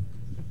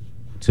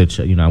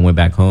went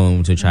back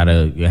home to try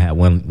to have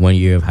one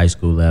year of high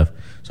school left.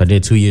 So I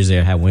did 2 years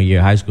there, had 1 year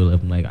of high school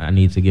left. I'm like, I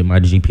need to get my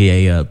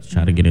GPA up to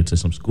try to get into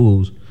some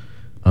schools.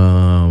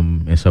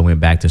 And so I went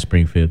back to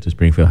Springfield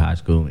High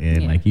School.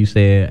 And like you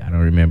said, I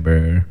don't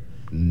remember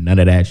none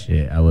of that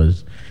shit. I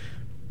was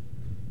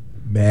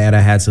mad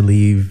I had to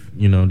leave,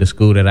 the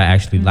school that I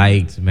actually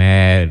liked,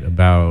 mad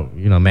about,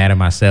 mad at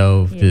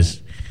myself,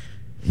 just,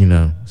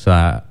 so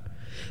I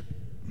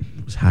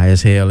was high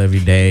as hell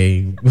every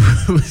day.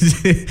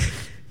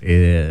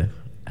 Yeah,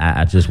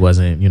 I just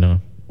wasn't doing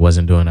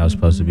what I was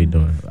supposed to be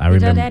doing. I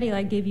remember. Did your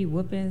daddy give you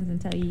whoopings and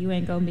tell you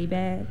ain't gonna be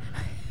bad?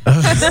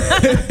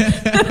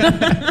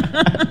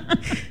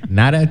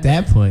 Not at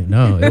that point.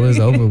 No, it was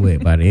over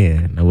with by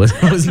then. There was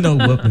no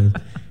whoopings.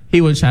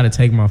 He would try to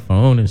take my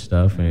phone and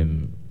stuff,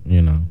 and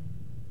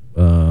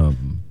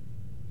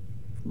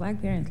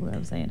Black parents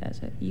love saying that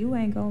shit. You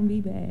ain't gonna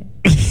be bad.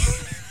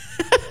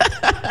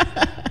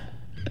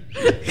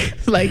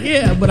 Like,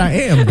 yeah, but I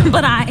am.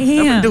 But I am.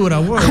 I'm gonna do what I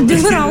want. I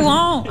do what I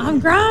want. I'm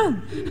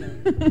grown.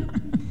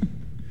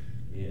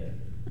 Yeah.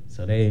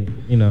 So they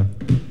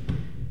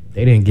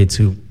didn't get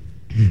too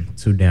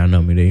down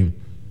on me. They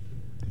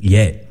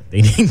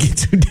didn't get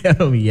too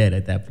down on me yet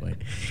at that point.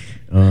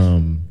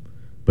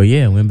 But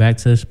yeah, went back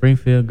to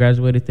Springfield,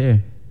 graduated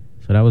there.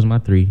 So that was my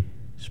 3: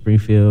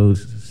 Springfield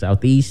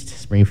Southeast,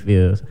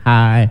 Springfield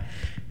High,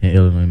 and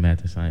Illinois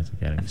Math and Science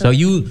Academy. So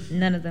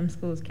none of them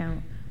schools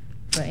count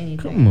for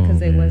anything because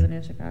they wasn't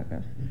in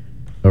Chicago.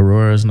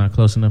 Aurora's not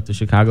close enough to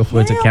Chicago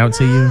for it to count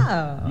to you.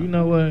 You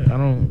know what? I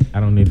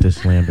don't need this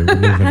slander. We're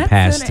moving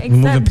past. We're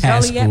moving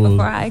past schools.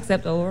 Before I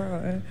accept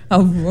Aurora.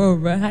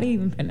 Aurora. How do you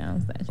even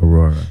pronounce that?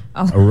 Aurora.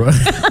 Oh. Aurora.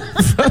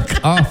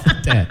 Fuck off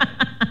with that.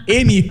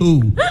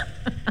 Anywho.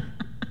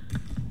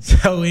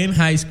 So in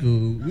high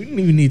school, we didn't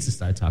even need to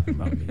start talking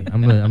about me.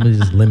 I'm gonna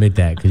just limit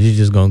that because you're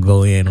just gonna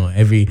go in on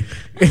every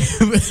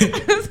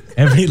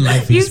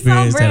life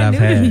experience that I've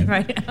had. You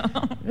right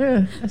now.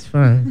 Yeah, that's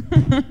fine.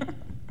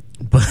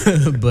 but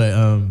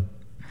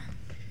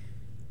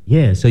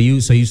yeah. So you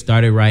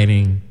started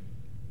writing.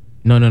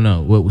 No.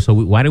 So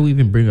why did we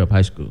even bring up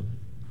high school?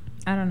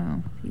 I don't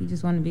know. You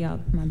just want to be out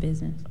of my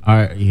business.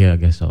 Art. Yeah, I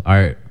guess so.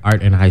 Art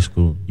in high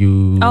school.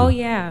 Oh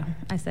yeah,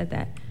 I said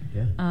that.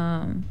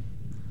 Yeah.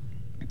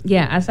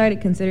 Yeah, I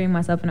started considering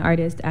myself an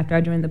artist after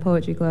I joined the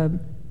poetry club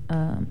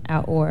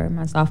at OR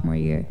my sophomore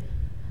year.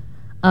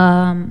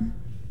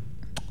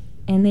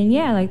 And then,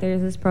 yeah, like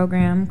there's this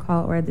program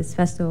this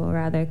festival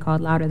rather,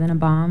 called Louder Than a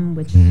Bomb,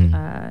 which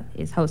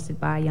is hosted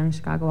by Young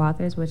Chicago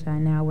Authors, which I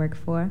now work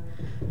for.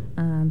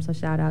 So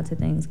shout out to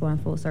things going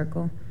full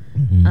circle.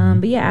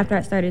 But yeah, after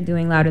I started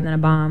doing Louder Than a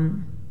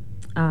Bomb,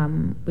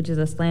 which is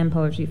a slam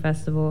poetry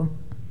festival,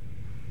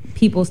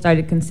 people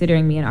started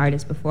considering me an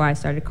artist before I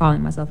started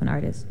calling myself an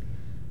artist.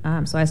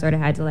 So I sort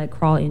of had to like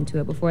crawl into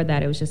it. Before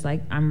that, it was just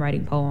like, I'm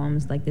writing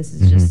poems. Like this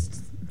is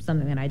just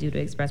something that I do to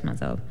express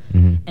myself.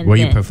 And were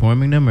you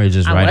performing them or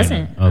just writing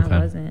them? Okay. I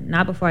wasn't.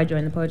 Not before I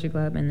joined the poetry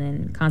club, and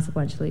then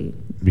consequentially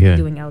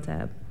doing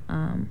LTAB.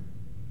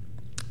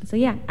 So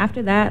yeah,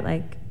 after that,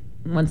 like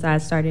once I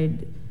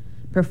started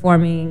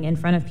performing in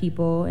front of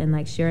people and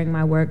like sharing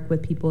my work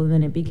with people,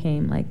 then it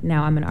became like,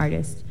 now I'm an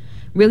artist.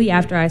 Really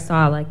after I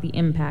saw like the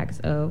impacts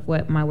of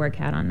what my work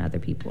had on other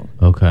people.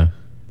 Okay.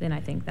 Then I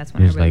think that's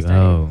when I really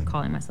started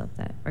calling myself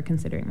that, or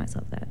considering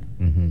myself that.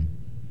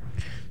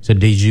 So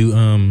did you,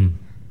 I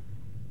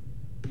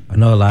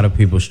know a lot of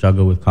people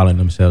struggle with calling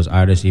themselves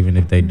artists, even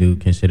if they do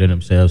consider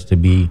themselves to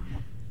be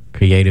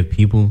creative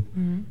people.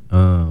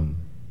 So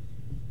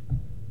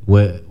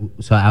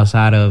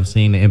outside of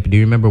seeing the impact, do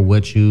you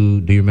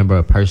remember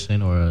a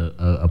person or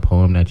a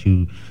poem that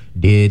you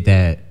did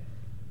that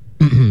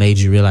made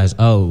you realize,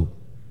 oh,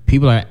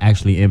 people are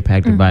actually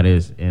impacted by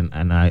this,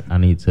 and I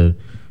need to, was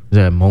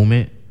there a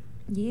moment?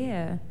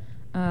 Yeah.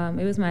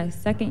 It was my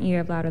second year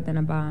of Louder Than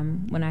a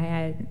Bomb when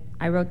I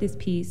wrote this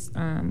piece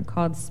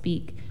called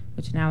Speak,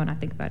 which now when I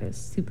think about it is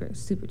super,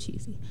 super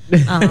cheesy.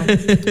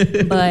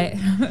 But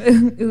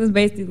it was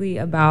basically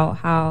about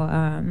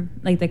how,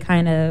 like the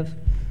kind of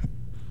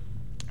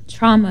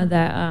trauma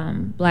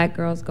that Black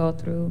girls go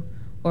through,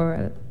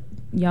 or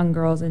young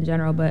girls in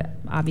general, but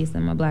obviously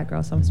I'm a Black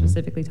girl, so I'm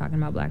specifically talking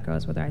about Black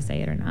girls, whether I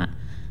say it or not.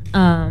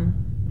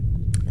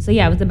 So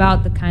yeah, it was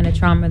about the kind of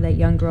trauma that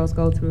young girls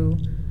go through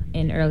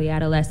in early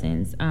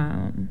adolescence,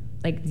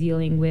 like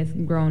dealing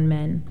with grown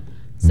men.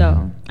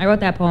 So I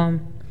wrote that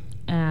poem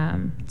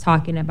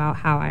talking about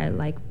how I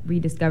like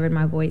rediscovered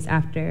my voice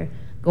after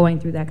going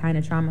through that kind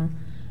of trauma.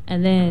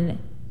 And then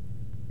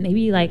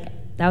maybe like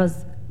that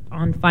was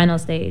on final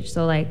stage.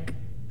 So like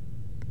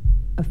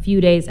a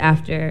few days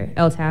after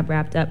LTAB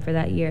wrapped up for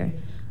that year,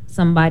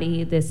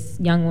 this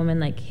young woman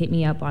like hit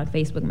me up on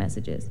Facebook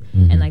messages.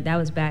 And like that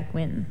was back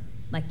when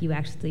like you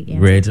actually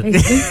read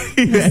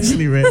Facebook. You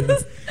actually read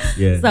it.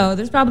 Yeah. So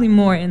there's probably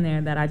more in there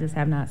that I just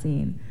have not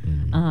seen.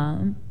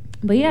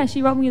 But yeah,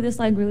 she wrote me this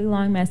like really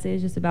long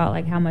message just about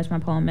like how much my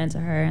poem meant to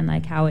her, and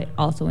like how it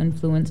also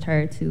influenced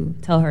her to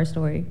tell her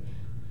story,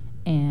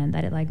 and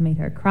that it like made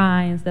her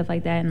cry and stuff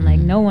like that. And like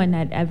no one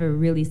had ever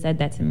really said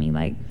that to me.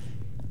 Like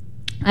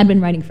I'd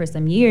been writing for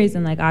some years,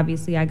 and like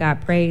obviously I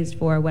got praised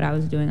for what I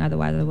was doing,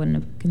 otherwise I wouldn't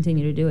have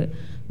continued to do it.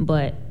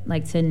 But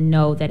like to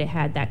know that it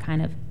had that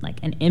kind of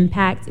like an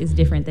impact is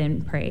different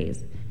than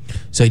praise.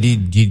 So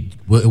it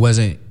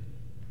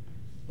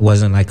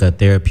wasn't like a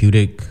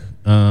therapeutic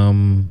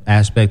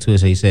aspect to it.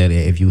 So you said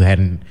if you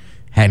hadn't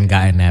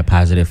gotten that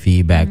positive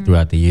feedback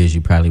throughout the years,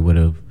 you probably would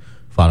have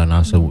fallen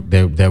off. So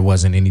there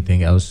wasn't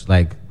anything else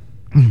like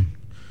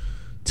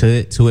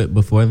to it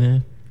before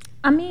then?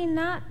 I mean,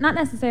 not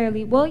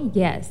necessarily. Well,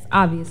 yes,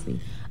 obviously.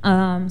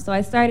 So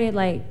I started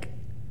like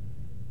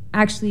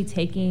actually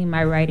taking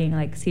my writing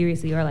like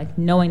seriously, or like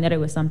knowing that it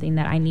was something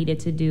that I needed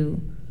to do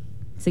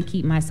to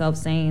keep myself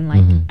sane,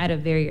 like at a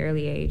very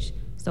early age.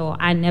 So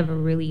I never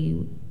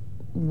really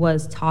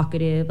was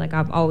talkative. Like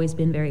I've always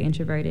been very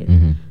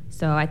introverted.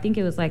 So I think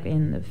it was like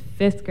in the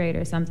 5th grade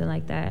or something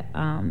like that,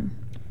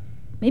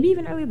 maybe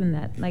even earlier than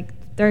that, like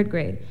 3rd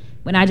grade,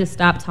 when I just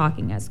stopped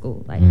talking at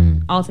school, like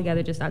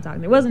altogether just stopped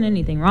talking. There wasn't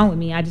anything wrong with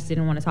me, I just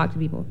didn't want to talk to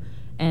people,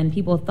 and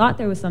people thought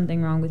there was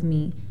something wrong with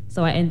me.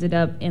 So I ended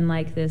up in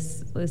like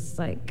this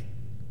like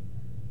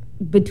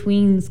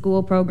between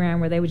school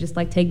program where they would just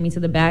like take me to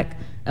the back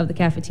of the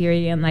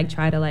cafeteria and like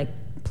try to like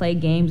play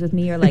games with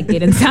me, or like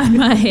get inside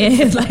my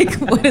head, like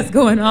what is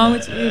going on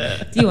with you?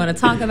 Do you want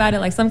to talk about it?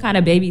 Like some kind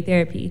of baby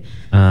therapy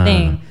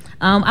thing.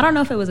 I don't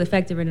know if it was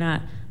effective or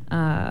not,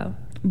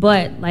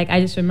 but like I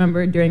just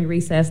remember during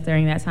recess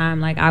during that time,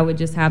 like I would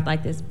just have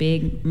like this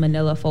big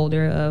manila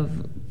folder of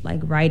like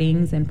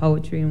writings and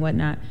poetry and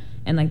whatnot,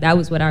 and like that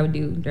was what I would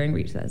do during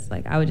recess.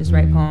 Like I would just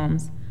write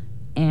poems,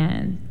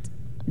 and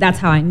that's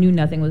how I knew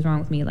nothing was wrong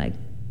with me. Like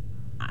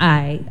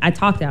I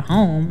talked at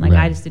home, like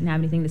I just didn't have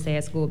anything to say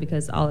at school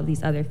because all of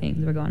these other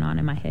things were going on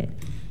in my head,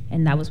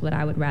 and that was what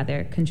I would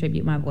rather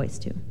contribute my voice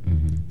to.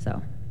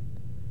 So,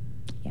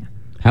 yeah.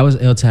 How was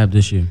LTAB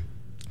this year?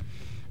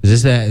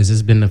 Has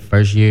this been the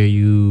first year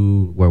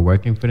you were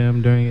working for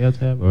them during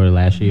LTAB, or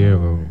last year?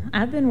 Or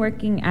I've been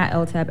working at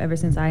LTAB ever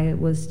since I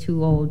was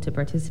too old to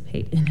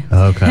participate in it.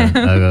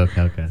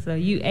 Okay. So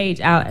you age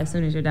out as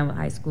soon as you're done with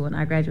high school, and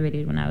I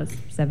graduated when I was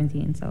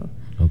 17. So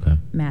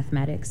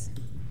mathematics.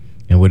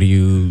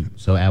 And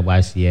so at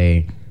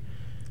YCA,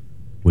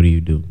 what do you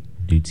do?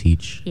 Do you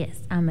teach? Yes,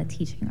 I'm a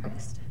teaching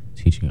artist.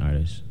 teaching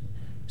artist.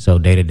 So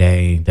day to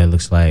day, that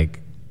looks like.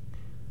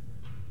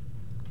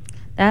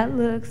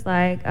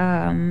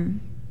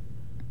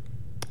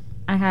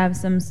 I have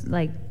some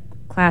like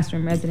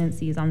classroom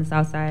residencies on the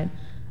south side.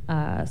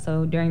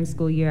 So during the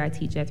school year, I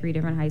teach at 3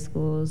 different high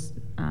schools,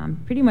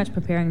 pretty much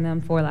preparing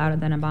them for Louder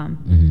Than a Bomb.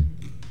 Mm-hmm.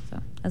 So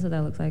that's what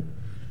that looks like.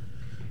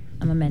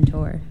 I'm a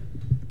mentor,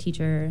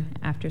 teacher,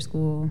 after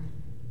school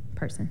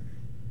person.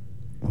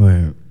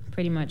 Where?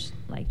 Pretty much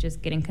like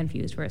just getting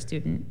confused for a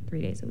student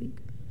 3 days a week.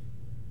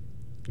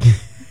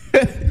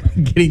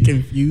 Getting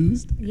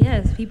confused?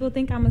 Yes, people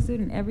think I'm a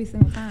student every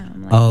single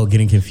time. Like,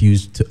 getting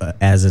confused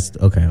as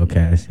a okay,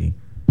 yeah. I see.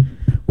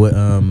 What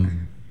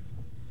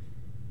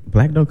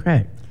black don't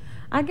crack?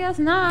 I guess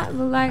not,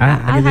 but like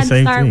I had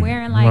to start thing.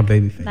 wearing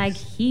like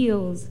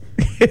heels.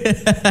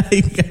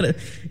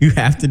 you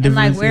have to and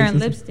like wearing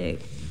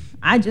lipstick.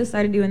 I just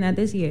started doing that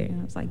this year.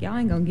 I was like, y'all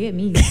ain't gonna get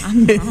me.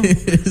 I'm grown.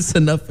 It's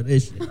enough for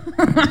this shit.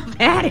 I've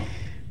had it.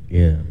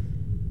 Yeah,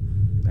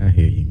 I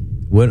hear you.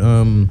 What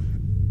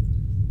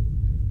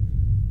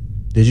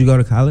did you go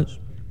to college?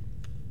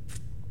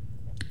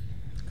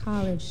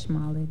 College,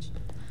 smallage.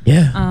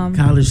 Yeah,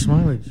 college,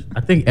 smallage.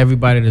 I think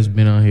everybody that's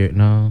been on here,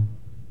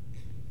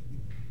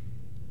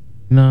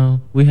 no,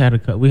 we had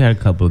a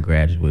couple of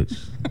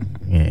graduates.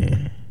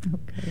 Yeah,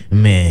 okay.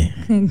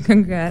 Man,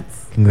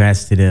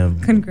 congrats to them.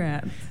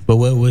 Congrats. But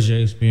what was your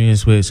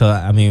experience with? So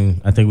I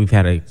mean, I think we've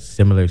had a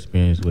similar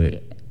experience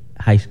with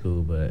high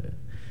school, but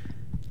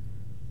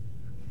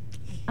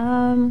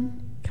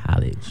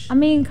college. I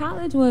mean,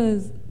 college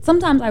was.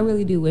 Sometimes I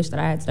really do wish that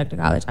I had stuck to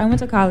college. I went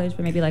to college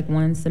for maybe like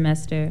 1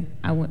 semester.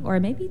 Or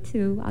maybe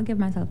 2. I'll give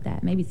myself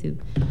that. Maybe 2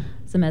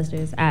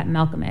 semesters at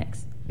Malcolm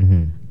X,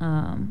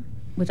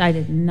 which I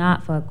did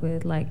not fuck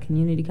with. Like,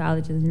 community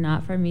college is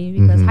not for me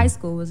because high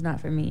school was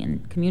not for me.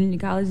 And community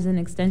college is an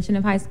extension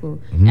of high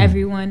school.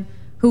 Everyone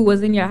who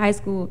was in your high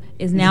school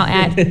is now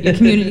at your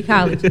community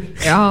college.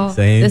 They're all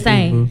the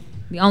same. People.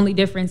 The only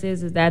difference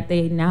is that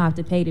they now have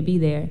to pay to be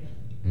there.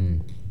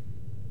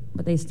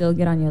 But they still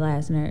get on your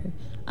last nerve.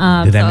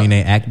 Did that mean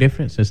they act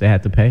different since they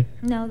had to pay?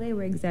 No, they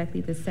were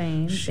exactly the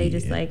same. Shit. They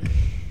just like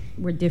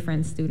were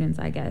different students,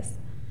 I guess.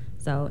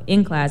 So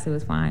in class it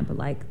was fine, but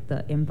like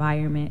the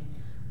environment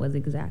was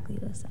exactly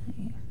the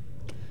same.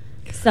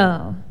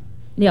 So,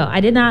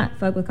 I did not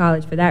fuck with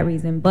college for that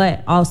reason,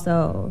 but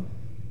also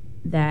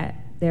that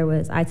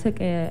I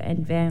took an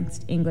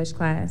advanced English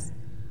class.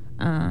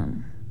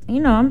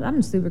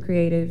 I'm super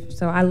creative,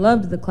 so I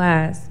loved the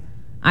class.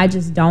 I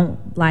just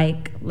don't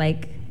like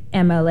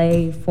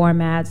MLA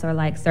formats or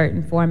like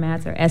certain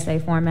formats or essay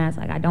formats.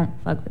 Like I don't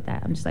fuck with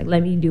that. I'm just like,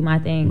 let me do my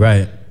thing.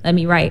 Right. Let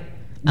me write.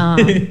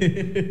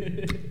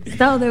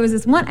 So there was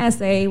this one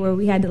essay where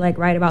we had to like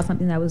write about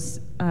something that was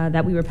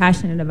that we were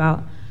passionate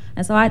about.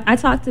 And so I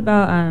talked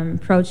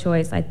about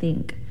pro-choice, I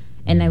think.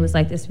 And it was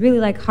like this really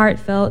like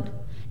heartfelt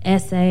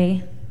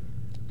essay,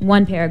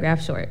 1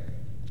 paragraph short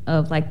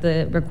of like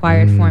the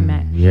required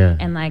format. Yeah.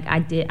 And like I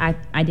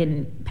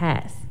didn't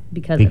pass.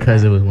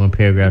 Because it was 1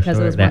 paragraph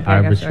short, that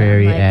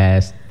arbitrary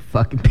ass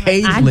fucking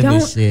page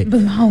limit shit. I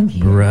don't belong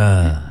here.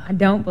 Bruh. I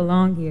don't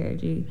belong here,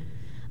 G.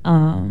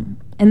 And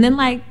then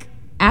like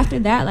after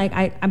that, like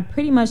I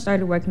pretty much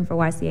started working for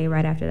YCA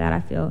right after that, I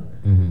feel.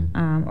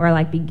 Or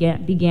like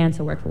began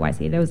to work for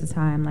YCA. There was a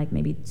time like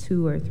maybe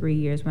 2 or 3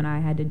 years when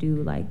I had to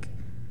do like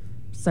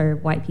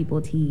serve white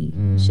people tea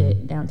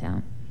shit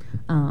downtown.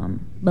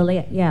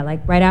 But yeah,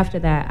 like right after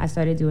that I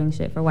started doing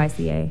shit for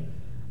YCA.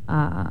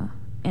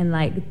 And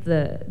like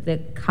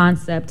the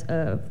concept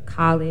of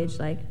college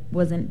like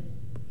wasn't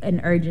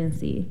an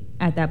urgency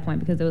at that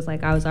point because it was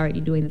like I was already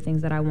doing the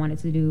things that I wanted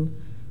to do,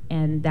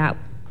 and that's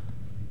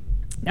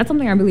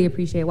something I really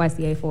appreciate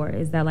YCA for,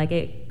 is that like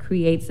it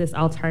creates this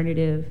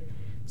alternative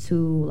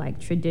to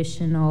like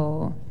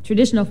traditional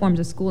forms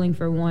of schooling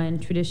for one,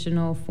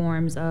 traditional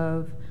forms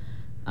of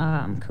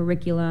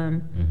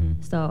curriculum.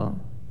 So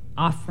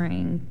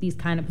offering these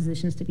kind of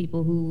positions to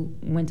people who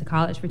went to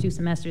college for 2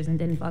 semesters and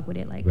didn't fuck with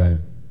it, like right.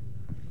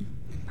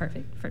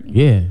 Perfect for me.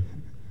 Yeah,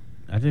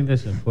 I think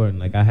that's important.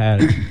 Like I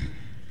had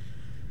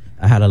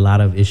a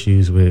lot of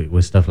issues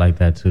with stuff like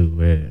that too.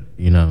 Where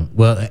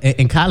well,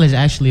 in college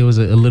actually it was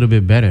a little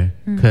bit better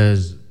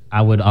because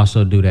I would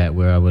also do that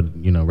where I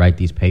would write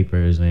these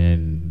papers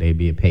and they'd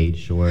be a page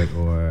short,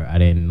 or I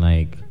didn't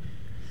like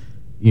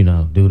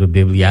do the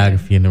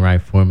bibliography in the right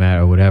format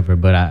or whatever.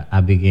 But I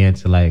began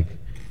to like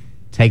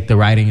take the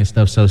writing and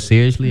stuff so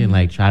seriously and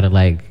like try to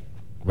like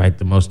write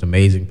the most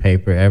amazing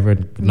paper ever,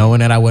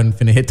 knowing that I wasn't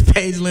finna hit the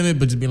page limit,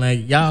 but just be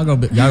like, y'all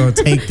gonna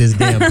take this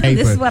damn paper.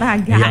 This is what I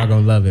got. And y'all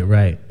gonna love it,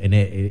 right? And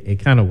it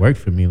kind of worked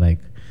for me, like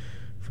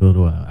for a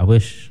little while. I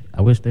wish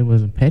they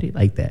wasn't petty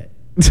like that.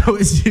 So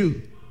it's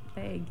you.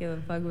 They ain't give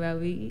a fuck about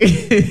me.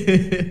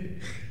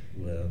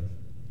 Well,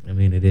 I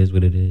mean, it is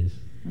what it is.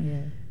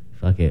 Yeah.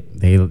 Fuck it.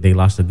 They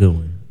lost a good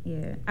one.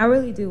 Yeah, I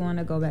really do want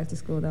to go back to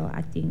school though.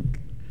 I think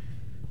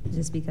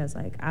just because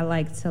like I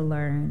like to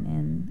learn,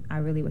 and I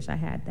really wish I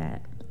had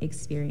that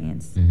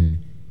experience.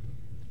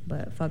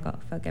 But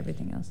fuck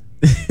everything else.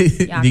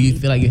 Do you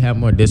feel like you have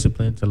more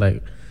discipline to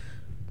like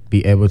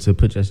be able to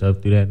put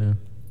yourself through that now?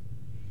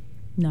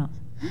 No.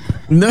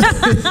 No.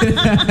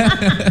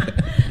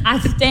 I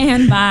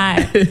stand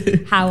by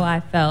how I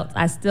felt.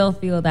 I still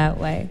feel that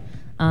way.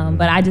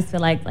 But I just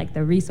feel like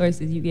the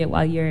resources you get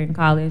while you're in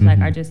college like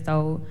are just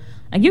so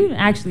like you can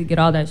actually get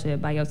all that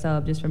shit by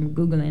yourself just from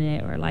Googling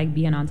it or like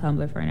being on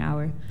Tumblr for an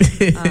hour.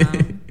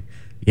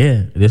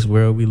 Yeah, this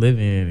world we live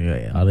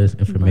in, all this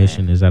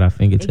information is at our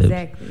fingertips.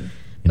 Exactly. And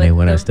but they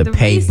want us to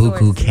pay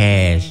buku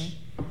cash.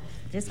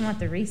 Just want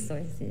the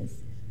resources.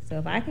 So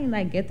if I can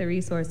like get the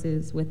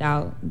resources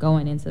without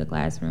going into the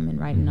classroom and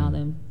writing all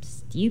them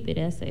stupid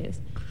essays,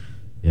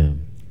 yeah,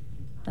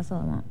 that's all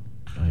I want.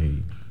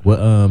 What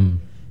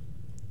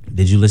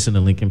did you listen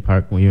to Linkin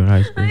Park when you were in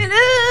high school? I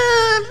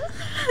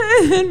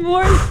did.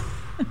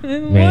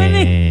 Morning.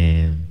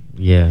 Man,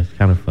 yeah, it's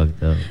kind of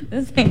fucked up.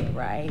 This ain't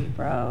right,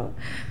 bro.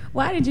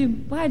 Why'd you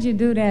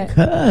do that?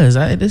 Cause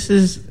I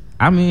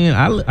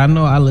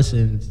know I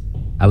listened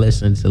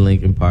to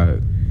Linkin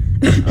Park,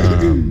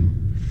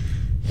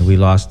 and we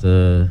lost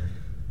That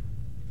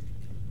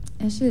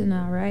shit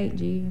not right,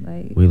 G.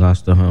 Like we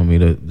lost the homie,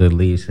 the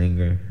lead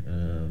singer.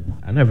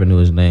 I never knew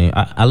his name.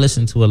 I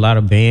listened to a lot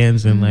of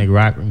bands and like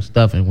rock and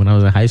stuff, and when I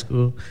was in high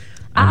school,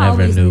 I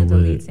never always knew the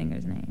lead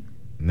singer's name.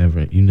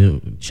 Never, you knew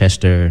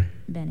Chester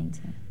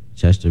Bennington.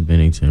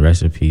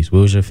 Rest in peace. What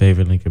was your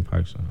favorite Linkin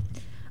Park song?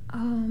 Oh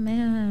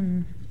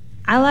man,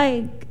 I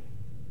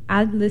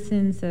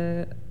listened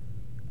to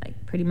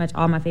like pretty much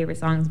all my favorite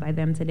songs by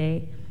them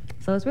today,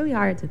 so it's really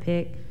hard to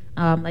pick.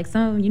 Like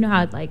some, you know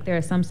how like there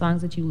are some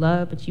songs that you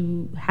love, but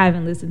you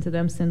haven't listened to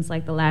them since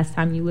like the last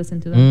time you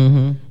listened to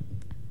them,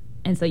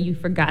 and so you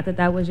forgot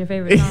that was your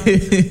favorite song.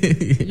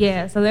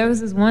 Yeah, so there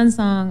was this one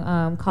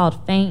song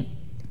called "Faint"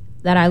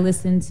 that I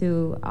listened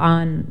to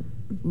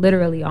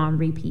literally on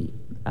repeat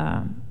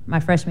my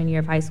freshman year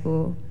of high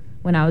school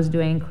when I was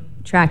doing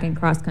track and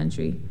cross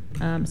country.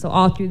 So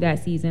all through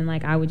that season,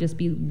 like I would just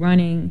be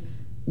running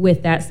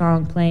with that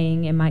song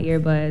playing in my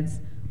earbuds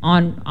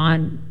on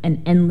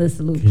an endless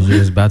loop. You're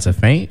just about to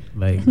faint?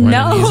 Like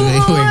no,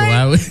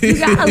 you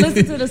gotta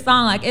listen to the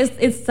song. Like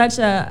it's such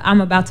a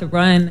I'm about to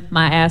run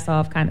my ass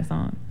off kind of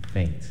song.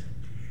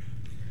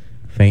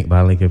 Faint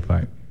by Linkin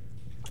Park.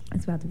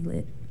 It's about to be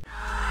lit.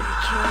 I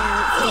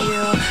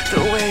can't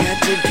feel the way I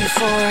did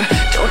before.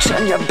 Don't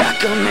turn your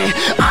back on me.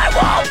 I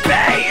won't be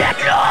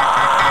ignored.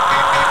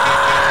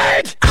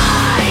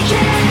 I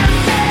can't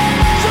feel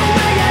the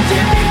way I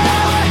did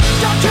before.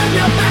 Don't turn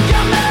your back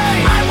on me.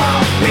 I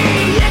won't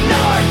be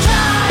ignored.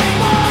 Time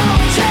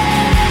won't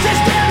change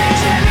this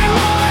damage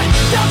anymore.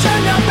 Don't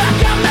turn your back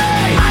on me.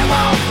 I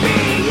won't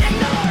be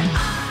ignored.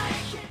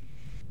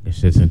 This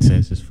shit's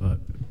intense as fuck.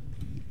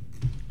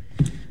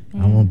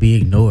 I won't be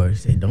ignored.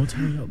 Say, don't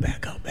turn your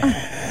back on me.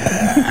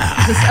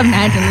 Just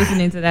imagine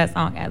listening to that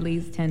song at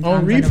least 10 times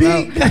on repeat?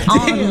 in a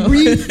row. On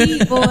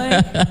repeat,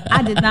 boy.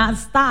 I did not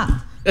stop.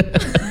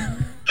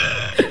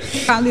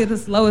 Probably the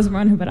slowest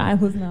runner, but I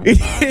was not.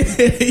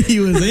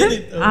 You was in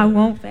it, though. I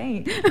won't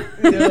faint.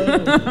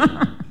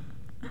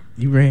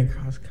 You ran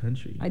cross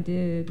country. I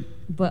did,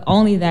 but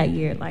only that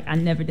year. Like, I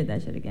never did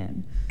that shit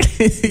again.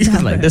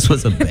 Like, this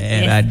was a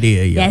bad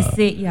idea, y'all. That's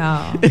it,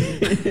 y'all.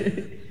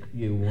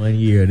 Get 1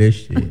 year of this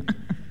shit.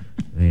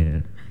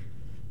 Man.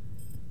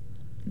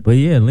 But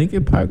yeah,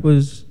 Linkin Park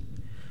was,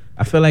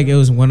 I feel like it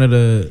was one of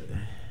the,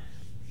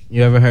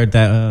 you ever heard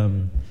that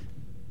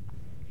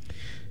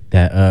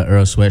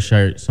Earl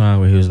Sweatshirt song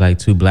where he was like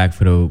too white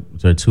for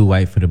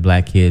the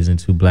black kids and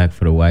too black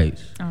for the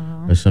whites?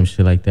 Or some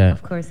shit like that.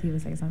 Of course he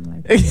would say something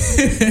like that.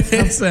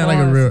 It sounded like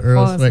a real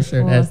Earl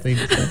Sweatshirt ass thing.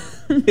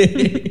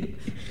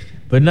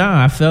 But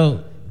nah, I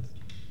felt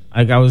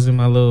like I was in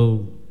my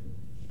little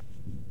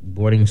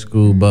boarding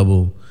school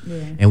bubble,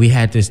 and we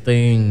had this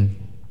thing,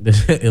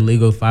 this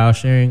illegal file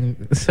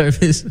sharing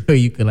service where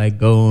you could like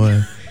go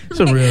on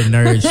some real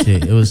nerd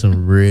shit. It was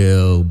some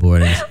real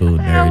boarding school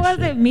nerd shit.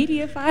 Was it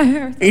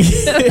Mediafire or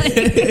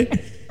something?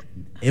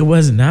 It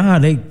was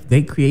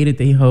they created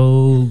their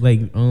whole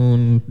like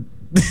own.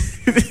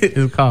 It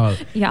was called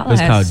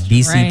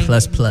DC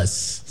 ++.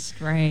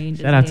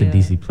 Strange. Shout out to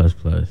DC++.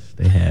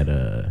 They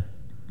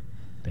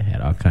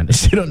had all kind of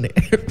shit on there.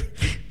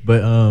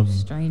 But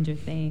Stranger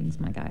Things,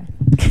 my guy.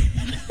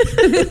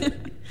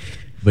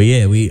 But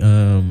yeah,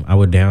 I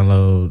would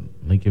download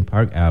Linkin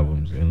Park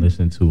albums and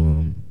listen to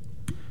them.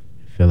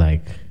 Feel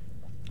like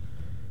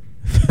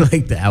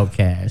the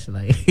outcast,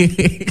 like.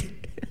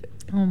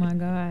 Oh my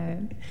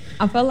God.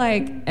 I felt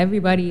like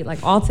everybody,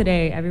 like all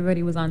today,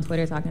 everybody was on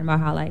Twitter talking about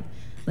how like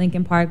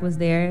Linkin Park was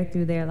there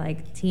through their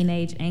like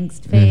teenage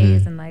angst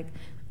phase, and like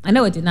I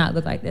know it did not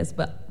look like this,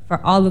 but for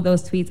all of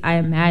those tweets, I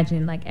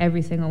imagine like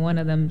every single one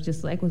of them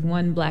just like with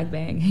one black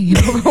bang hanging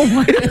over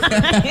one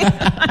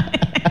eye.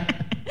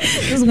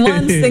 Just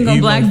one single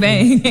black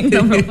bang hanging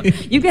over.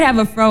 You could have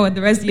a fro at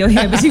the rest of your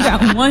hair, but you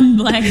got one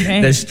black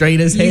bang. That's straight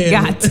as hell. You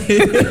got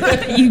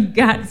to. You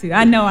got to.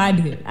 I know I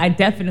did. I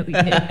definitely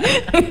did.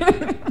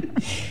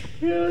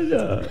 Hell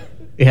no.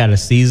 You had a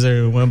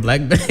Caesar and one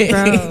black bang.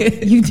 Bro,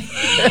 you did.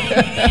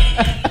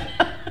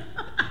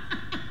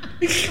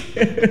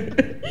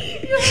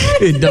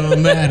 It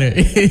don't matter.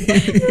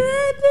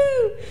 I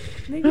do.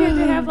 They can't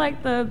have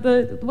like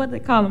the what they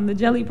call them, the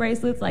jelly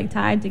bracelets like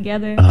tied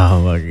together.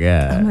 Oh my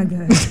god. Oh my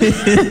god.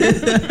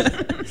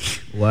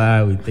 Why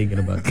are we thinking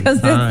about the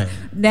Because time?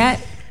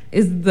 that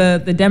is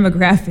the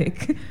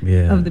demographic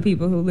Yeah. of the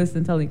people who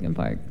listen to Linkin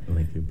Park.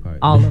 Linkin Park.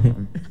 All of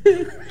them.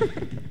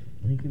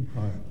 Linkin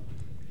Park.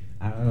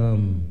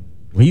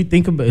 When you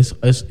think about it,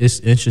 it's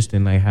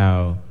interesting like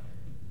how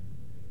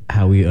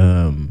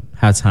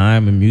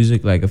time and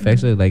music like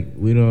affects it. Like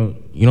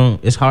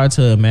it's hard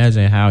to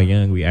imagine how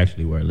young we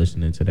actually were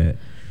listening to that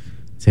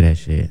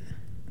shit.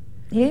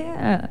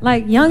 Yeah,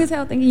 like young as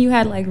hell, thinking you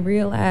had like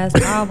real ass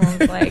problems.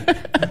 Like,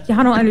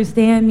 y'all don't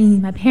understand me.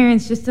 My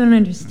parents just don't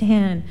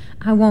understand.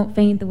 I won't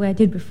faint the way I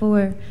did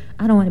before.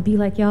 I don't want to be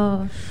like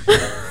y'all.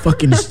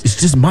 Fucking, it's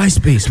just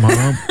MySpace,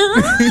 Mom.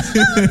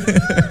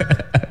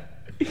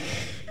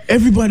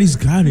 Everybody's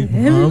got it,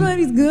 Mom.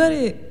 Everybody's got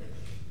it.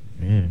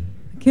 Man.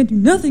 I can't do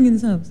nothing in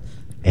this house.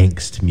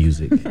 Angst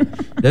music.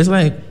 There's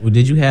like,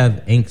 did you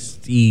have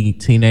angsty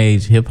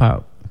teenage hip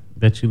hop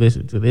that you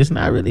listen to? There's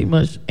not really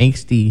much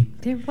angsty.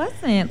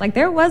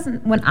 There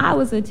wasn't when I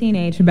was a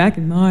teenager back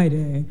in my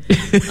day.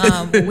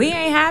 We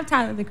ain't have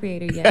Tyler the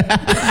Creator yet.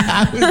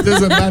 I was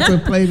just about to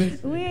play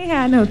this. We ain't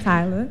had no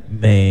Tyler.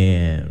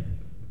 Man.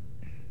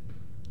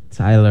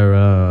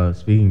 Tyler,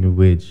 speaking of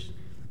which,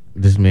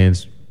 this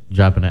man's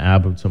dropping an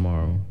album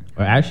tomorrow.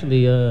 Or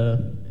actually,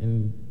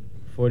 in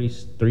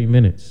 43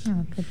 minutes.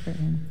 Oh, good for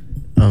him.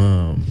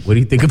 What do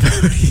you think about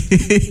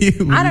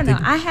it? I don't know.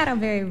 I had a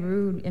very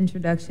rude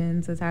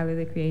introduction to Tyler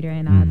the Creator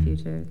and Odd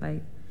Future.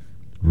 Like,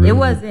 Rude.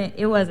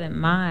 it wasn't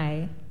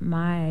my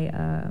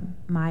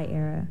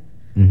era,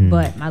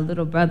 but my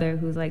little brother,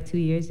 who's like 2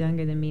 years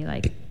younger than me,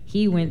 like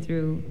he went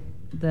through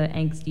the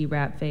angsty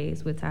rap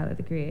phase with Tyler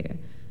the Creator.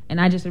 And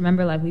I just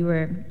remember like we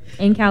were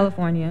in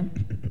California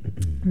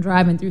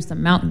driving through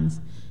some mountains.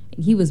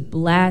 And he was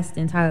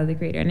blasting Tyler the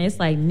Creator. And it's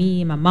like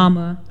me and my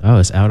mama. Oh,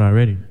 it's out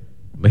already.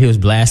 But he was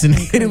blasting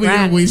it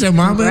with your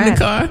mama in the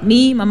car?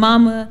 Me, my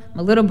mama,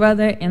 my little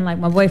brother, and like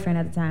my boyfriend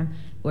at the time.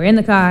 We're in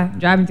the car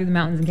driving through the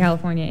mountains in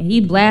California. And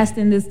he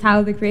blasting this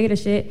Tyler the Creator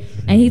shit.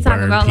 And he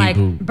talking about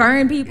people. like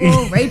burn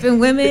people, raping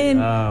women.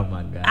 Oh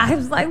my God. I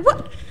was like,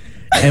 what?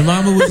 And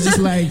mama was just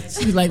like,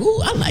 she was like,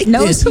 ooh, I like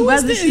No, this. she Who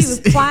is wasn't. this? She was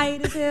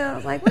quiet as hell. I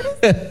was like, what is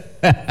this?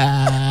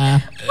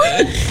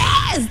 What is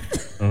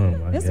this? Oh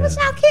my This God. what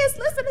y'all kids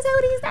listen to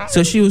these days?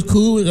 So she was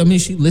cool. I mean,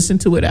 she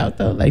listened to it out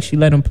though. Like she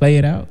let him play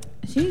it out.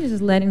 She was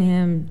just letting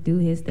him do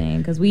his thing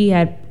because we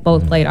had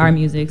both played our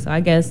music, so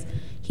I guess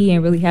he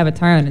didn't really have a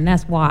turn, and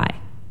that's why.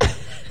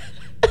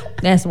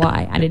 That's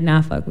why I did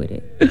not fuck with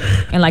it.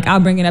 And like I'll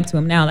bring it up to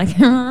him now. Like,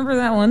 remember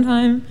that one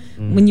time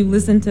when you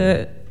listened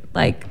to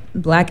like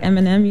Black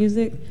Eminem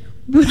music?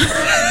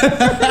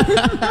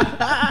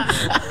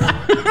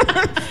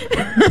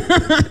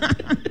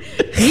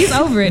 He's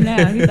over it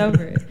now. He's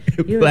over it.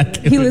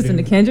 He listened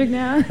to Kendrick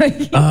now.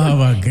 Like, Oh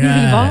my God. He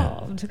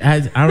evolved.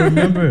 I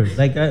remember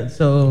like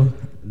so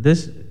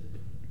this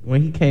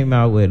when he came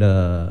out with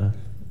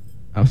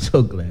I'm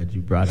so glad you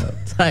brought up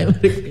Tyler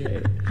the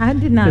Creator. I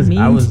did not 'Cause mean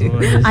I was to. on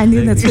this I knew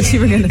thing. that's what you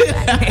were going to say.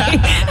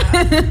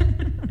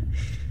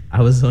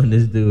 I was on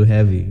this dude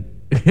heavy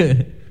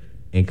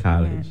in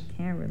college.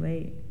 Can't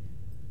relate.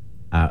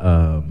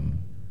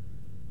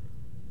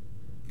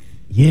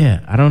 Yeah,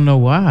 I don't know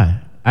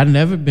why. I've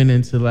never been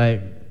into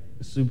like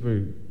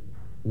super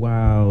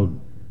wild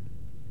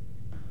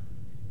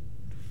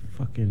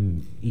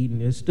fucking eating.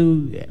 This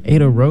dude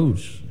ate a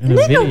roach in a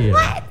video.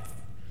 What?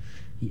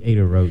 He ate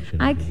a roach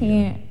in a I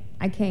video.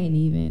 can't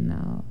even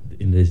know.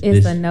 In this,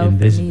 It's this, a no in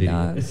for this me, video.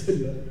 dog.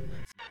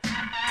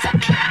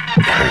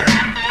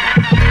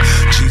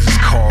 Jesus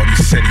called, he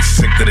said he's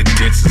sick of the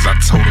disses. I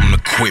told him to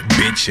quit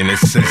bitching. It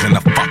says in the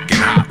fucking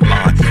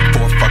hotline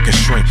for a fucking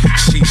shrink.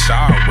 Sheesh,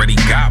 I already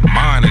got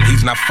mine, and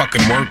he's not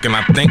fucking working.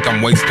 I think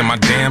I'm wasting my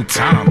damn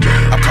time.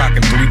 I'm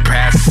clocking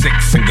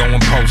 3:06 and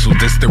going postal.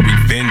 This the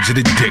revenge of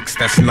the dicks.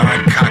 That's 9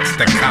 cocks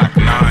that cock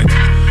 9.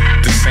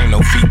 This ain't no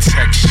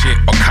VTech shit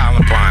or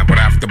Columbine, but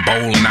after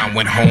bowling, I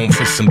went home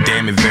for some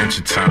damn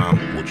adventure time.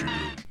 What you do?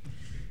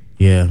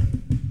 Yeah.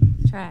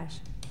 Trash.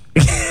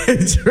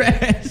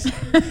 Trash.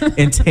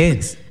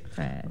 Intense.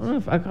 Trash. I don't know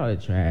if I call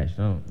it trash.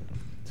 No.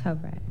 Trash.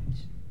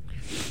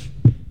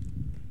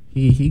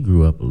 He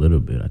grew up a little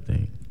bit, I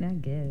think. I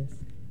guess.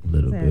 A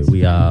little That's bit.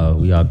 We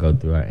all go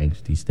through our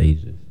angsty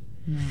stages.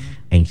 No.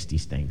 Angsty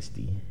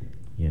stangsty.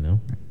 You know?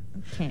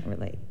 Can't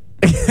relate.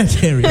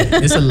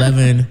 It's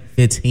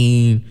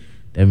 11:15.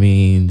 That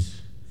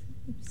means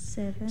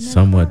 7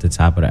 somewhat the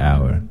top of the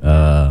hour.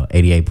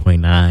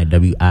 88.9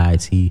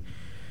 WIIT.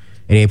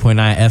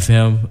 88.9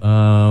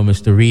 FM.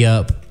 It's the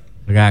ReUp.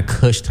 I got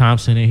Kush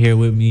Thompson in here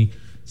with me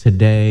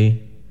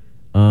today.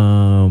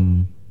 I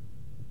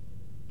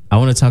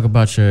want to talk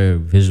about your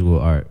visual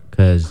art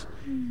because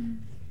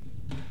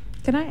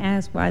Can I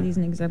ask why these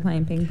niggas are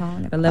playing ping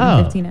pong at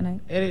 11:15 at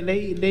night?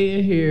 They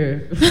in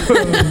here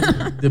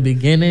from the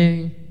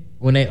beginning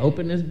when they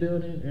open this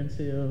building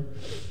until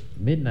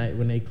midnight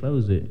when they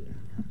close it.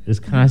 It's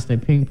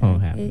constant ping pong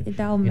happening. It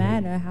don't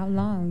matter how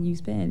long you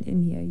spend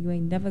in here. You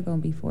ain't never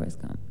gonna be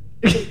Forrest Gump.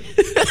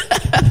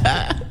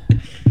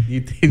 You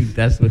think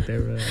that's what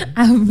they're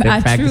I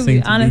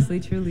practicing truly,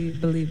 truly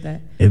believe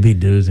that. It'd be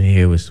dudes in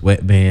here with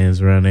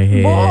sweatbands around their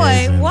heads.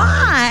 Boy, and,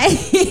 why?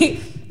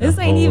 This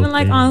ain't whole even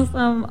like thing. on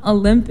some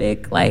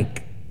Olympic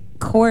like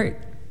court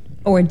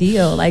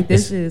ordeal. Like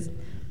this is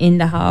in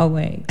the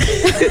hallway.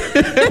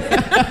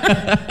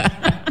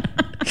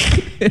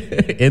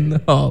 In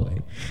the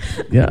hallway.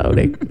 Yo,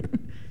 they.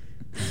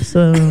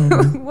 So.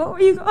 What were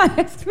you gonna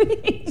ask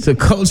me? So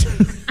culture.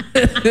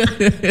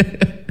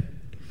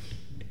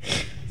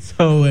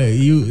 So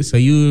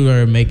you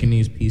are making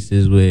these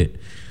pieces with,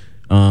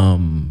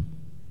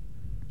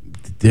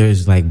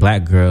 there's like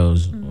black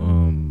girls.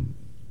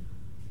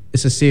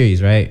 It's a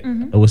series, right?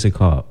 Mm-hmm. Or what's it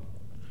called?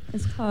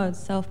 It's called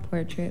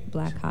Self-Portrait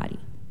Black Hottie.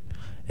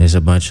 There's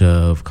a bunch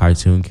of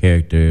cartoon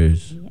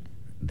characters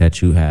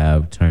that you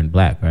have turned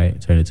black, right?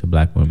 Turned into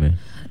black women.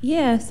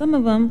 Yeah, some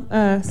of them. Some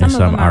And of some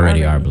them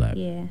already are black.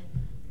 Yeah.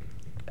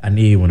 I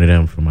need one of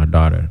them for my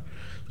daughter.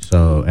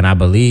 So, and I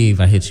believe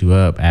I hit you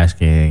up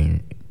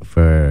asking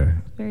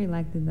for. Very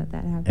likely that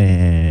happened.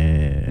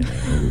 And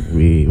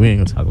we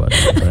ain't gonna talk about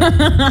that.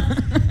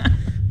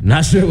 But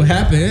not sure what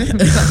happened.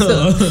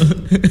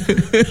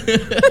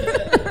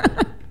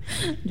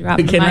 Drop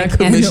the Can I mic and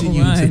commission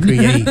you to run.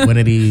 create one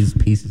of these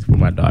pieces for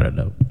my daughter,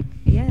 though?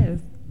 Yes.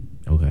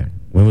 Okay.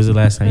 When was the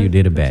last time you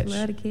did a batch? A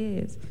lot of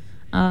kids.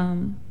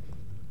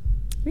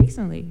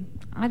 Recently,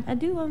 I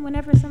do one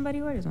whenever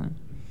somebody orders one.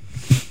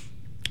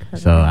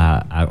 So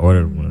I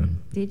ordered one.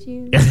 Did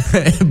you?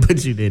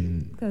 But you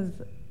didn't. Because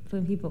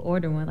when people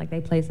order one, like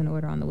they place an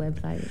order on the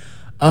website.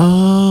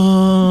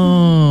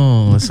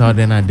 Oh, so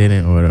then I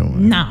didn't order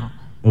one. No.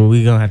 Well,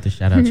 we gonna have to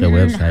shout out your No.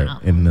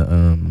 website in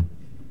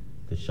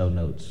the show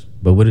notes.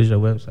 But what is your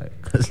website?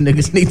 Because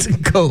niggas need to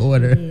go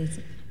order It's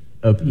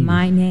a piece.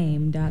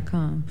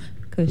 myname.com.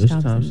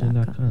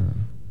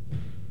 KushThompson.com.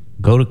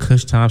 Go to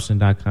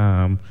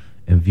KushThompson.com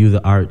and view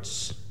the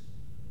arts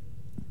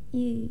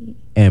Yeah.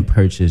 and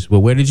purchase.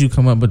 Well, where did you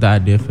come up with the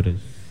idea for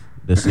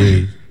the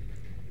series?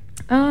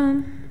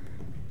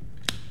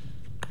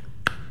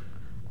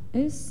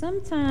 It was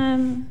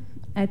sometime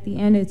at the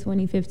end of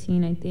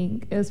 2015, I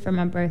think. It was for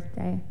my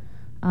birthday.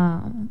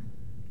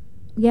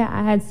 Yeah,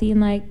 I had seen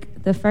like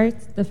the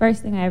first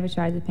thing I ever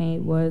tried to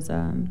paint was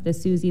the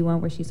Susie one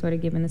where she's sort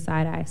of giving the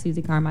side eye,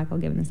 Susie Carmichael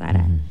giving the side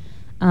eye.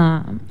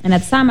 And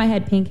at the time I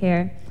had pink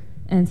hair,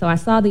 and so I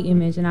saw the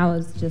image and I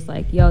was just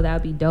like, yo, that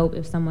would be dope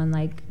if someone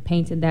like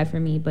painted that for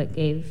me but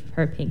gave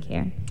her pink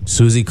hair.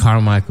 Susie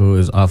Carmichael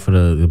is off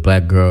of the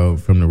black girl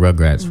from the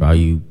Rugrats for all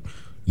you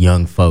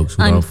young folks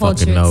who don't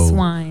Uncultured fucking know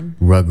swine.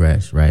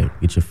 Rugrats, right?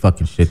 Get your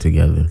fucking shit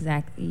together.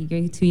 Exactly.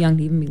 You're too young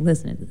to even be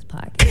listening to this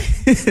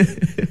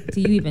podcast.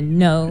 Do you even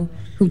know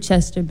who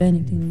Chester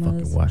Bennington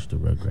was? Fucking watch the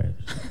Rugrats.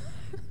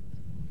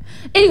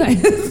 Anyway.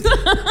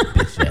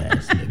 Bitch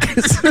ass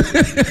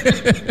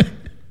niggas.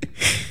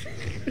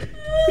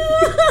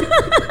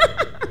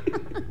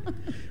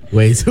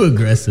 Way too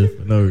aggressive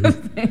for no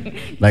reason.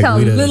 Like Tell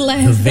we little the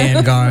ass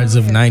vanguards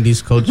of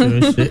 90s culture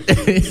and shit.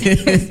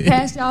 It's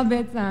past y'all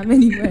bedtime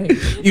anyway.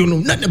 You don't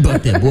know nothing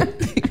about that, boy.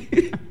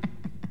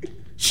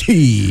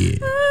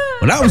 Shit.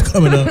 When I was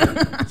coming up,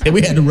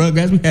 we had the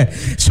Rugrats, we had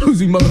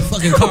Susie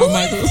motherfucking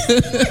Carmichael.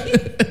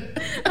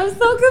 I'm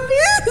so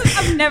confused.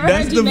 I've never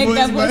That's heard you the make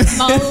that voice,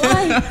 voice in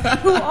my life.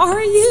 Who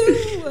are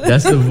you?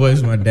 That's the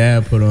voice my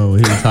dad put on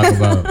when he would talk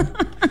about,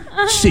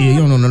 shit, you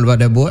don't know nothing about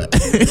that, boy.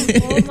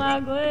 Oh my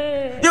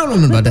god. You don't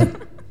know nothing about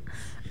that.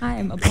 I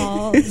am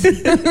appalled.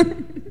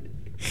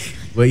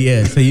 But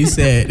yeah, so you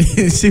said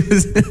she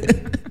was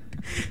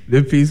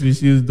the piece where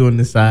she was doing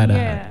the side eye.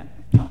 Yeah.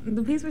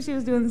 The piece where she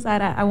was doing the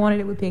side eye, I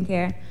wanted it with pink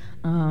hair.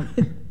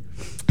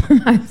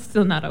 I'm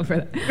still not over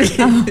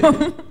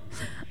that.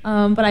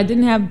 But I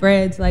didn't have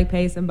bread to like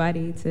pay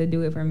somebody to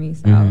do it for me.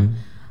 So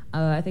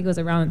I think it was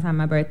around the time of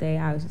my birthday,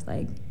 I was just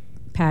like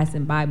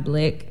passing by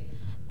Blick.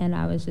 And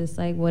I was just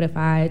like, what if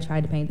I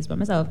tried to paint this by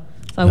myself?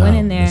 So I went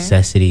in there.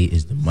 Necessity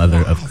is the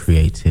mother of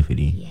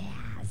creativity.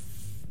 Yes.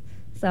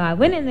 So I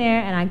went in there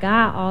and I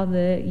got all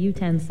the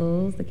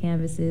utensils, the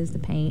canvases, the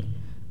paint.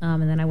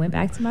 And then I went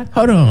back to my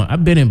car. Hold on,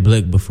 I've been in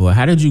Blick before.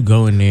 How did you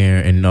go in there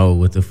and know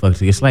what the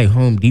fuck? It's like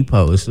Home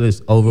Depot. It's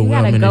just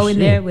overwhelming. You gotta go as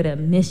in shit. there with a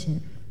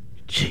mission.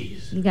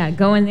 Jeez. You gotta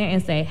go in there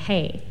and say,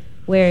 hey,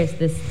 where is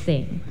this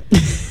thing?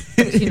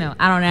 You know,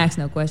 I don't ask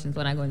no questions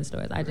when I go in the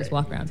stores. I just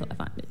walk around until I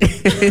find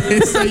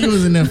it. So you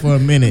was in there for a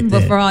minute. But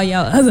then. for all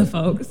y'all other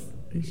folks,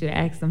 you should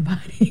ask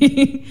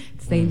somebody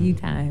to save you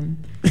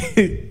time.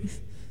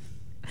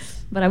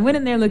 But I went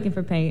in there looking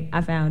for paint.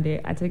 I found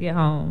it. I took it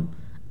home,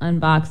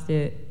 unboxed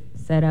it,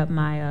 set up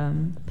my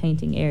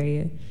painting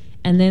area.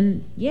 And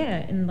then,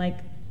 yeah, in like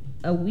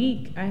a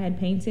week, I had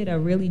painted a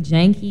really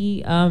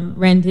janky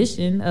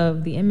rendition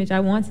of the image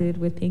I wanted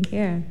with pink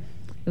hair.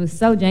 It was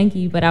so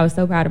janky, but I was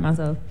so proud of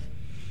myself.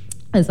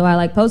 And so I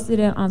like posted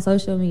it on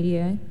social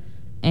media,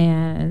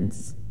 and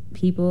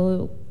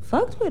people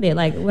fucked with it.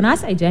 Like when I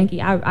say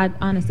janky, I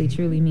honestly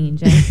truly mean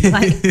janky.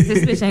 Like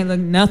this bitch ain't look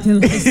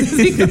nothing like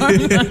Susie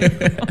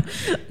Carmichael.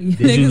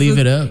 Did you leave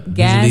it up?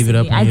 Did you leave it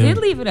up? I did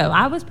leave it up.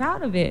 I was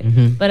proud of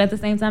it, but at the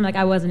same time, like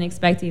I wasn't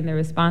expecting the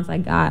response I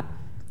got.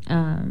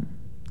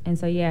 And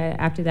so yeah,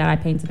 after that, I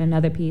painted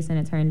another piece, and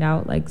it turned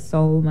out like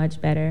so much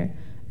better.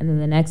 And then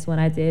the next one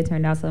I did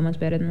turned out so much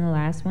better than the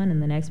last one,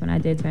 and the next one I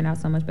did turned out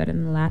so much better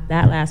than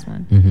that last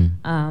one.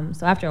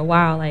 So after a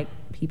while, like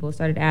people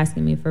started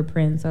asking me for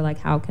prints or like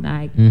how can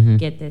I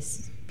get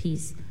this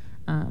piece,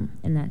 and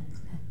that.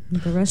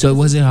 The rest So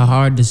was it a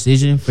hard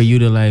decision for you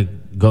to like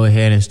go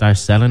ahead and start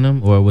selling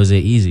them, or was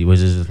it easy?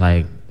 Was it just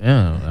like,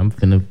 yeah, I'm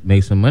finna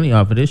make some money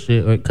off of this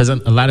shit? Because a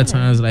lot of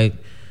times, like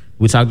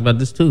we talked about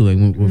this too, like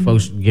when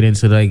folks get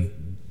into like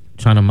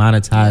trying to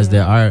monetize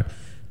their art.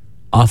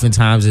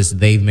 Oftentimes, it's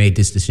they've made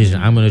this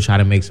decision. I'm going to try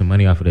to make some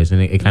money off of this, and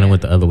it kind of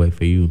went the other way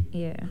for you.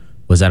 Yeah.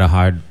 Was that a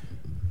hard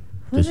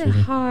decision? Was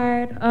it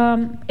hard?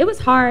 It was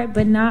hard,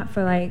 but not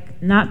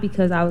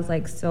because I was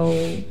like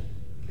so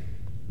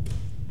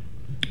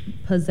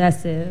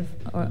possessive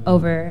or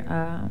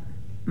over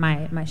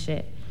my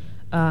shit.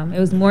 It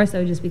was more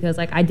so just because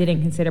like I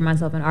didn't consider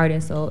myself an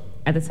artist. So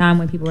at the time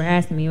when people were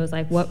asking me, it was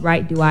like, what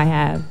right do I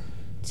have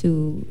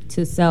to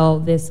sell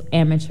this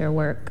amateur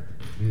work?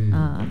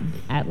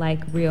 At like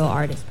real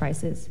artist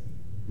prices,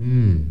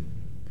 you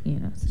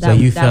know. So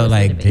you felt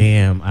like,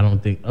 damn, I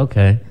don't think.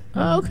 Okay,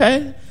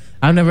 okay.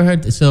 I've never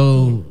heard this.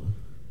 So,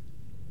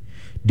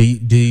 do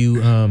you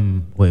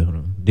wait? Hold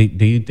on. Do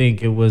you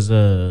think it was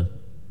a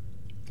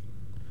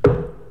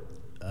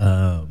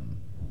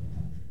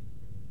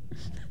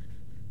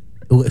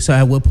So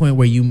at what point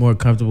were you more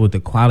comfortable with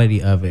the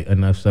quality of it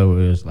enough so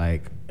it was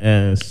like,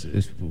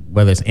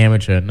 whether it's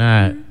amateur or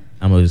not?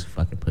 I'm gonna just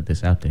fucking put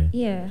this out there.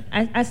 Yeah,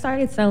 I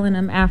started selling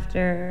them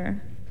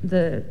after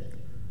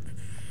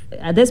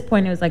at this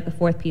point it was like the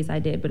fourth piece I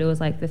did, but it was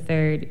like the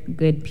third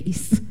good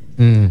piece.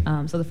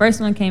 So the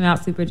first one came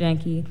out super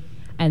janky,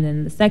 and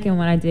then the second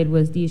one I did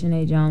was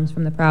Dejanay Jones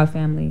from the Proud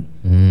Family.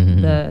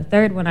 The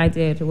third one I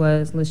did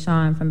was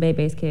LaShawn from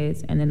Bebe's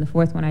Kids, and then the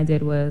fourth one I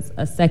did was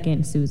a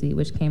second Susie,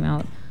 which came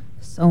out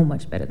so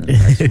much better than the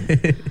first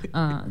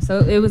one. So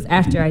it was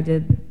after I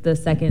did the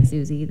second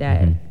Susie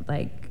that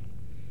like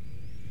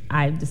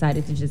I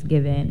decided to just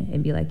give in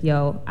and be like,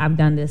 yo, I've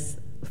done this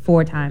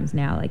 4 times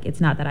now. Like, it's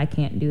not that I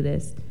can't do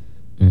this.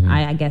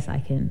 I guess I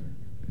can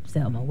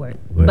sell my work.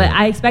 Right. But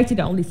I expected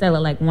to only sell it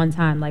like one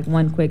time, like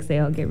one quick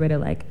sale, get rid of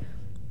like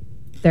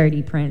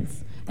 30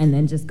 prints, and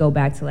then just go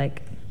back to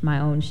like my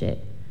own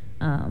shit.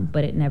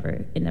 But it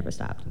never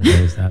stopped. It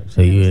never stopped.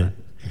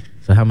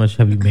 So how much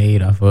have you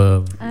made off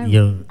of I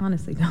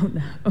honestly don't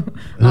know.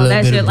 All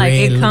that shit, like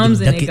it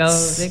comes and it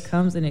goes. It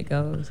comes and it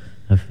goes.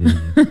 I feel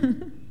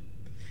you.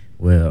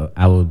 Well,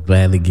 I will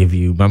gladly give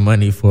you my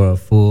money for a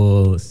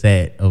full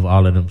set of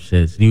all of them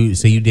shits.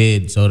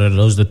 So are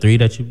those the 3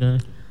 that you've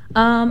done?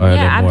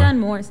 Yeah, I've done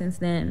more since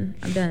then.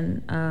 I've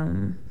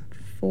done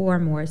 4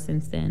 more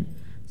since then.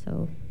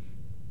 So,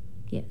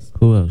 yes.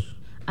 Who else?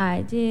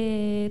 I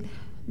did.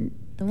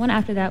 The one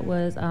after that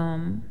was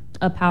a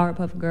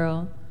Powerpuff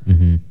Girl.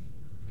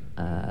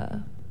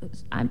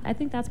 I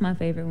think that's my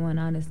favorite one,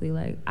 honestly.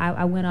 Like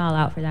I went all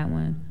out for that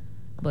one,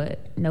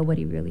 but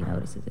nobody really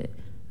notices it.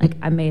 Like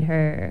I made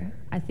her,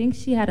 I think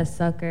she had a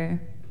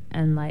sucker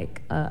and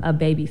like a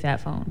baby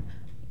fat phone.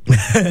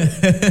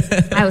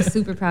 I was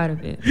super proud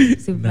of it.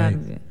 Proud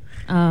of it.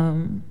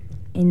 And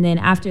then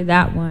after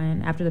that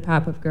one, after the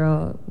Powerpuff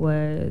Girl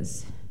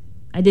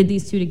I did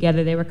these 2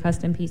 together. They were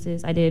custom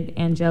pieces. I did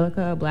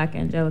Angelica, a black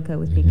Angelica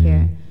with pink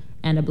hair,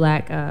 and a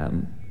black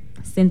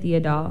Cynthia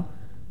doll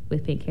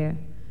with pink hair.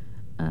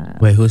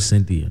 Wait, who's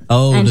Cynthia?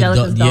 Oh,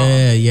 Angelica's doll.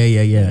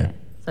 Yeah.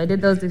 So I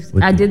did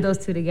those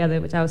 2 together,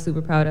 which I was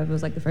super proud of. It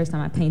was like the first time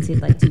I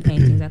painted like 2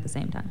 paintings at the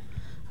same time.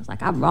 I was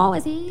like, I'm raw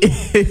as he.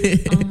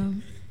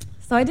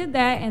 So I did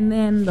that, and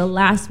then the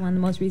last one,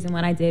 the most recent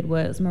one I did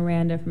was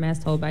Miranda from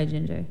As Told by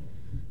Ginger,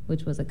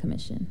 which was a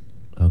commission.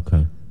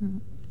 Okay.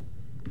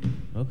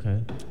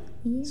 Okay.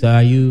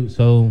 Yeah.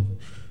 So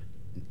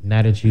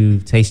now that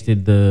you've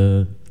tasted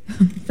the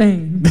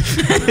fame.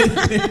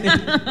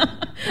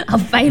 I'm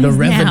famous the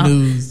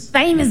revenues. Now.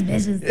 Famous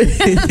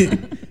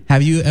bitches.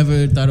 Have you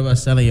ever thought about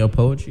selling your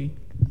poetry?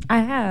 I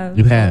have.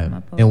 You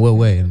have? In what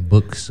way? In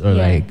books or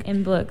like?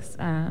 In books.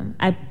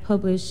 I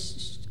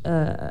published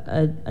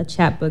a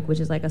chapbook, which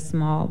is like a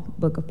small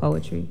book of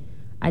poetry.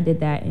 I did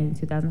that in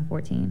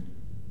 2014.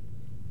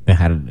 And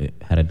how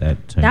did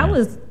that turn out? That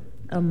was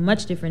a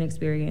much different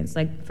experience.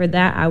 Like for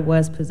that, I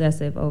was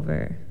possessive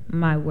over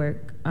my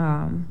work.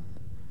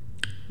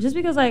 Just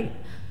because like...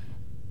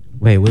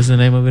 Wait, what's the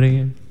name of it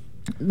again?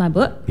 My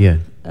book? Yeah.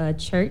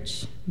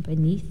 Church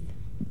Beneath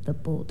the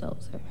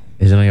Bulldozer.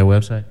 Is it on your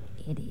website?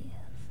 It is.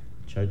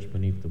 Church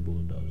Beneath the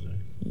Bulldozer.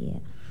 Yeah.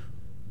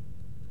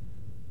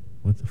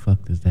 What the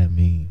fuck does that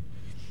mean?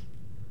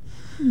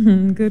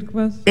 Good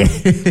question.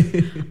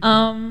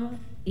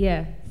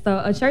 Yeah. So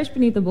a church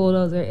beneath the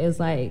bulldozer is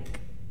like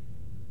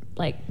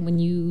when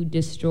you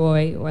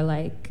destroy or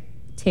like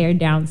tear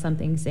down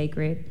something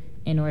sacred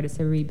in order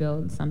to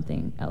rebuild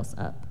something else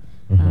up.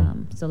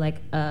 Mm-hmm. So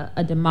like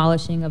a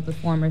demolishing of the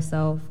former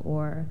self,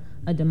 or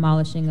a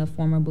demolishing of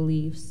former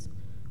beliefs,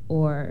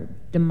 or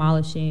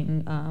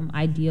demolishing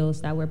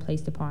ideals that were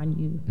placed upon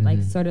you,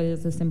 like sort of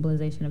is a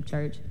symbolization of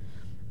church.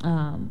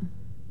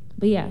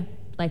 But yeah,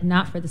 like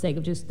not for the sake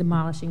of just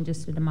demolishing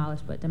just to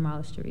demolish, but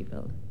demolish to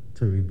rebuild.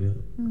 To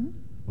rebuild.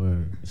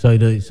 Word. So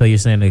you're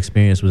saying the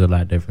experience was a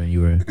lot different.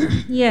 You were.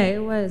 Yeah,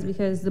 it was,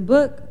 because the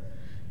book,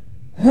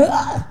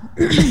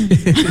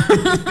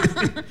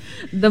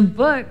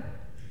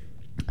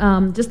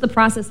 just the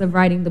process of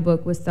writing the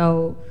book was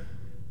so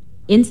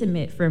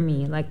intimate for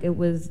me. Like it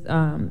was,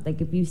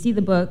 like if you see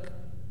the book,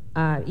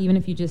 even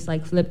if you just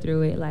like flip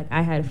through it, like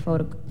I had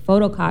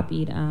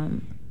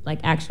photocopied like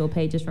actual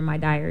pages from my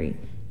diary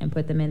and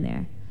put them in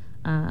there.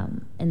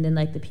 And then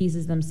like the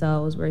pieces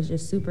themselves were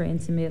just super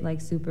intimate,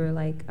 like super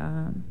like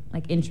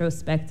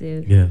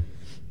introspective. Yeah.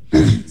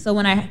 So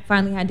when I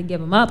finally had to give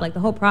them up, like the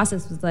whole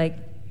process was like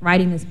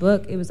writing this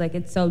book. It was like,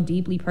 it's so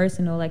deeply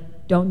personal.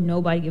 Like, don't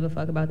nobody give a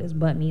fuck about this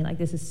but me. Like,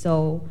 this is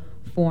so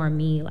for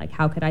me. Like,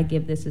 how could I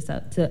give this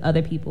to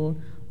other people,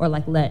 or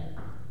like let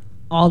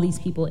all these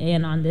people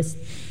in on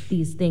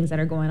these things that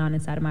are going on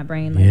inside of my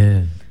brain?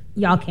 Like,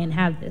 y'all can't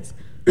have this.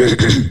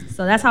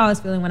 So that's how I was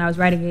feeling when I was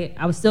writing it.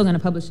 I was still going to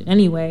publish it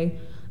anyway,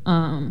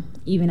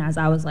 even as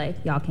I was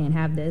like, y'all can't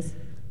have this.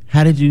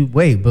 How did you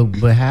wait?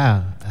 But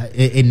how?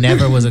 It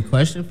never was a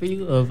question for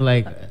you of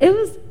like.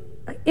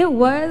 It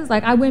was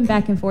like I went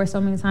back and forth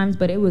so many times,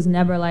 but it was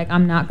never like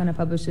I'm not going to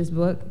publish this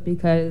book,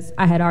 because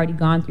I had already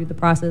gone through the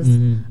process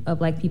of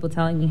like people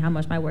telling me how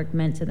much my work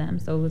meant to them.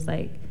 So it was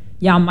like,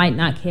 y'all might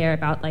not care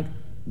about like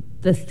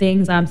the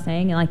things I'm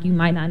saying, and like you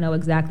might not know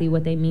exactly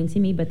what they mean to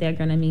me, but they're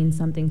going to mean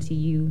something to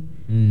you,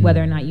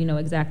 whether or not you know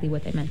exactly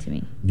what they meant to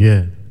me.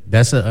 Yeah,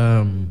 that's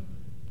a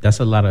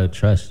lot of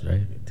trust, right?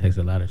 It takes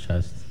a lot of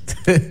trust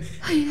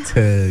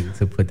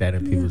to put that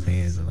in people's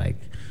hands and like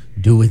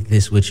do with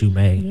this what you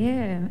may.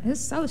 Yeah, it's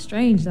so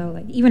strange though.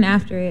 Like even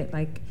after it,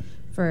 like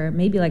for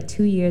maybe like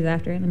 2 years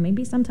after it, and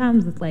maybe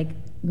sometimes it's like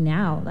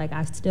now, like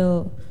I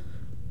still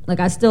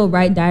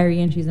write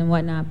diary entries and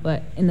whatnot,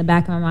 but in the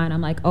back of my mind,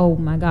 I'm like, oh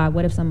my God,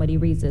 what if somebody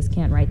reads this,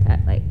 can't write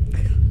that? Like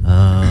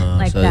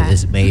so that.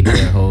 It's made your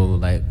whole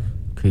like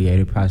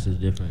creative process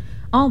different.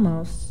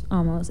 Almost.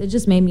 It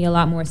just made me a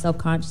lot more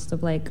self-conscious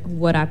of like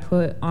what I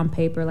put on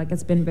paper. Like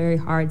it's been very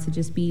hard to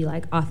just be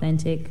like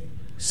authentic.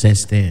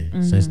 Since then,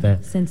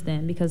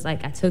 because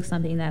like I took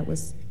something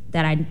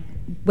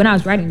when I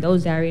was writing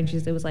those diary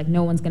entries, it was like,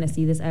 no one's gonna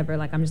see this ever.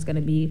 Like I'm just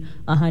gonna be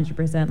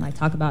 100% like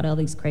talk about all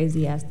these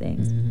crazy ass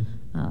things.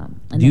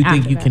 Do you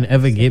think you can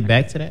ever get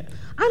back to that?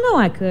 I know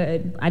I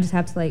could. I just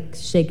have to like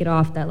shake it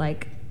off that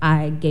like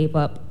I gave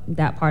up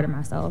that part of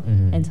myself,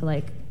 and to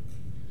like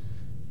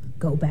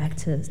go back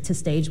to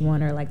stage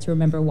one, or like to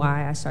remember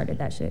why I started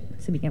that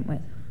shit to begin with.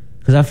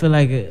 Because I feel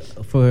like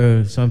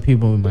for some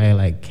people, it might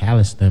like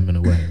callous them in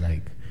a way.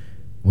 Like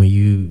when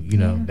you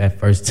know, that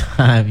first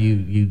time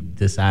you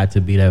decide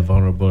to be that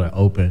vulnerable and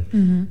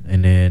open,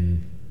 and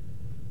then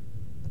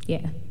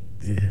yeah,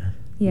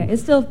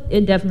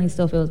 it definitely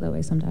still feels that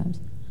way sometimes.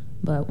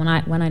 But when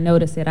I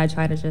notice it, I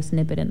try to just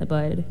nip it in the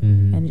bud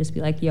and just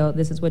be like, yo,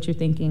 this is what you're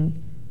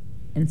thinking,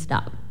 and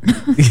stop.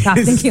 Stop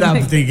thinking.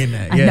 Stop thinking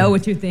that. Yeah. I know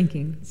what you're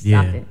thinking.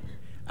 Stop it.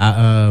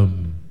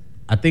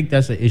 I think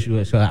that's an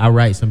issue. So I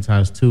write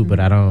sometimes too, but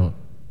I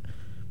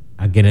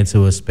get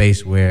into a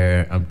space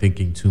where I'm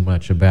thinking too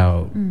much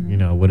about, you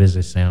know, what does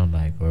it sound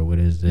like, or what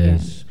is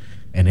this?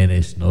 Yeah. And then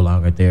it's no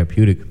longer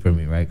therapeutic for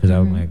me, right? Because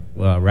I'm like,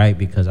 well, I write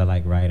because I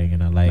like writing,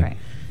 and I like,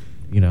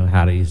 you know,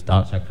 how these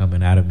thoughts are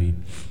coming out of me.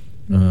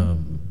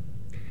 And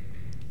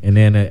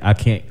then I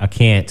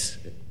can't.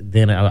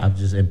 Then I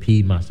just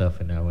impede myself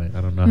in that way.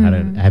 I don't know how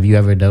to. Have you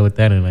ever dealt with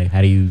that? And like,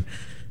 how do you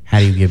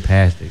get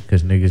past it?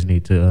 Because niggas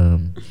need to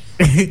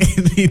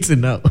need to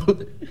know.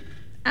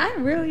 I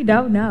really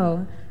don't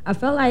know. I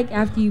feel like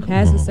after you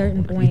pass a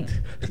certain point,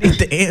 I need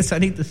the answer. I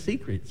need the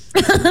secrets.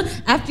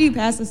 After you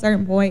pass a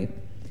certain point,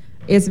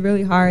 it's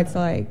really hard to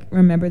like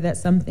remember that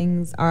some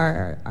things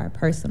are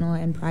personal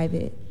and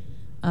private.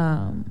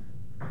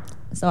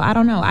 So I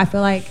don't know. I feel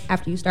like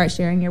after you start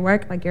sharing your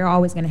work, like you're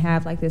always going to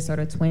have like this sort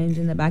of twinge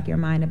in the back of your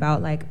mind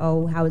about like,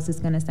 oh, how is this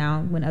going to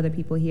sound when other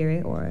people hear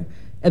it? Or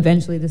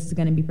eventually this is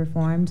going to be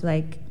performed.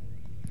 Like,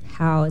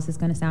 how is this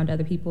going to sound to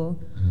other people?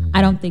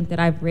 I don't think that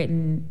I've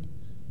written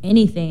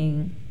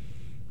anything,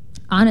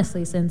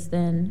 honestly, since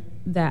then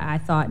that I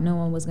thought no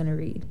one was going to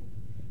read.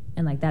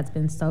 And like, that's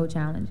been so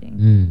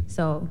challenging.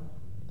 So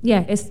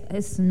yeah,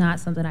 it's not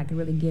something I can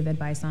really give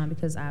advice on,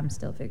 because I'm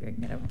still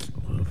figuring it out.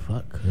 What the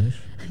fuck, Kush?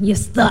 You're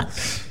stuck.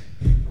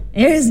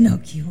 There is no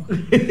cure.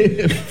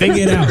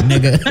 Figure it out,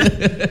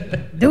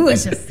 nigga. Do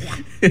it yourself.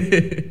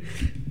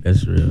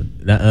 That's real.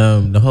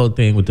 The whole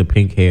thing with the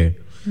pink hair.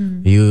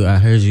 I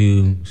heard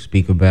you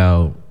speak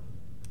about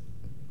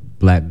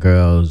black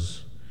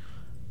girls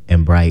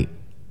and bright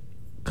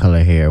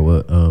color hair.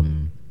 What?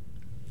 You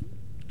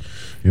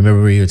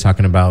remember where you were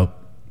talking about?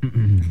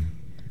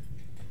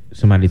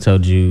 Somebody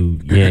told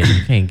you,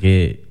 you can't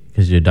get,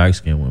 because you're a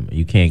dark-skinned woman,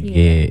 you can't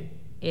get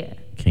Yeah.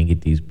 Can't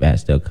get these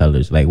pastel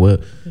colors. Like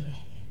what?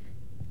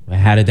 Yeah.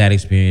 How did that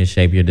experience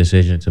shape your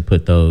decision to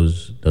put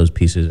those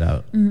pieces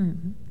out?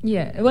 Mm-hmm.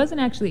 Yeah, it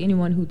wasn't actually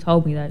anyone who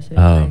told me that shit.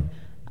 Oh.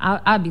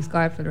 Like, I'd be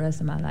scarred for the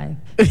rest of my life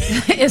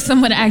if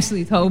someone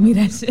actually told me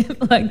that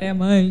shit. Like,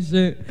 damn, I ain't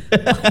shit.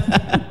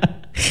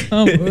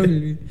 I'm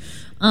ugly.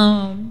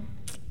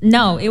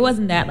 No, it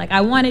wasn't that. Like,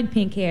 I wanted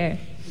pink hair,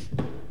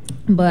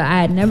 but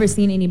I had never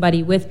seen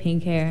anybody with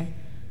pink hair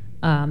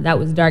that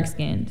was dark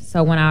skinned.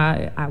 So when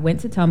I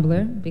went to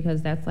Tumblr,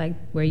 because that's like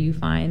where you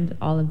find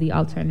all of the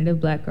alternative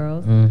black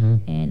girls,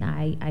 and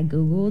I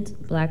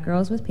Googled black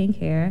girls with pink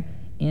hair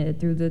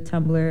through the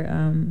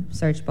Tumblr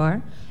search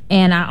bar,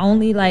 and I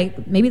only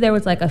maybe there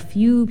was like a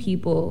few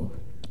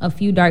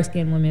dark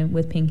skinned women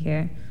with pink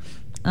hair,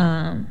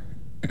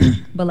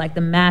 but like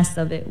the mass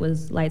of it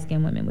was light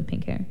skinned women with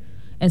pink hair.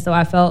 And so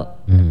I felt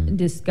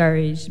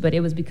discouraged, but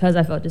it was because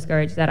I felt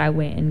discouraged that I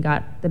went and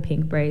got the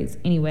pink braids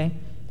anyway.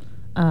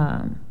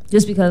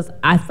 Just because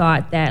I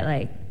thought that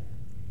like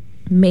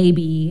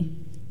maybe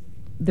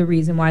the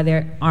reason why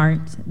there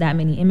aren't that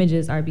many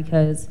images are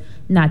because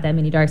not that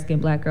many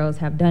dark-skinned black girls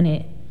have done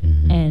it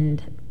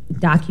and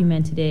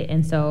documented it,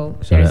 and so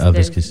that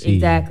others could see.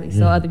 Exactly,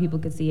 so other people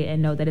could see it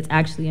and know that it's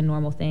actually a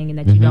normal thing and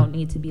that you don't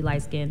need to be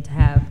light-skinned to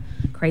have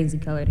crazy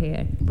colored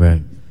hair.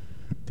 Right,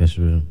 that's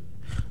real.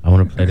 I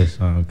want to play this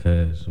song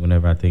because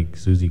whenever I think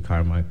Susie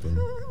Carmichael,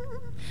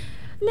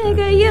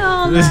 nigga, you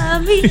don't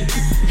love me.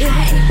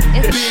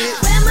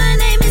 Well, my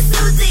name is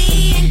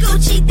Susie, and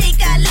Gucci think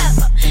I love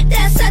her.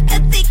 That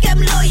sucker think I'm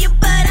loyal,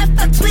 but I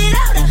fucks with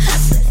all the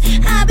hustlers.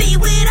 I be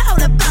with all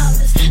the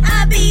ballers.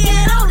 I be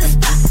at all the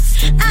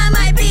spots. I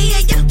might be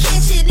in your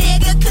kitchen,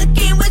 nigga,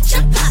 cooking with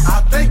your pot.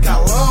 I think I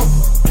love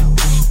her.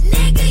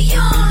 Nigga,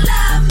 you don't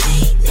love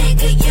me.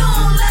 Nigga, you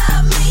don't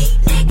love me.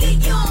 Nigga,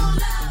 you don't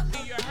love me.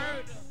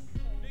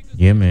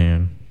 yeah,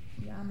 man,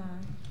 Yeah, man.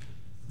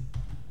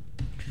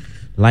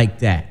 like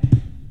that,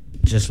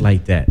 just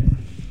like that.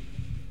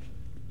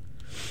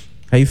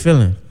 How you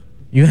feeling?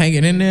 You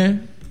hanging in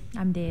there?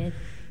 I'm dead.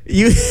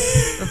 You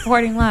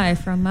Reporting live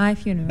from my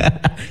funeral.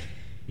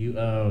 you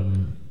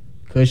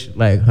Kush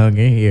like hung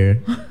in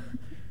here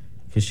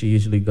because she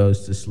usually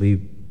goes to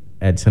sleep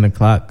at 10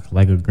 o'clock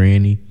like a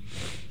granny,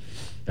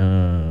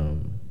 Y'all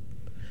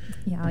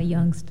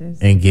youngsters.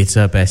 and gets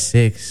up at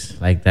 6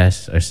 like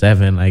that's or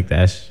 7 like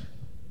that's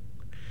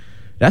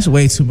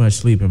way too much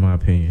sleep in my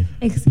opinion.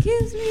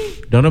 Excuse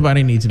me? Don't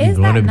nobody need to be Is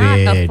going that to not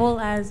bed. a full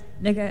ass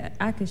nigga?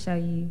 I could show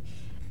you,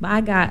 but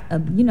I got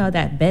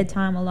that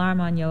bedtime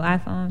alarm on your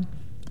iPhone.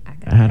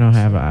 I don't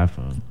have an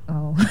iPhone.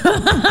 Oh,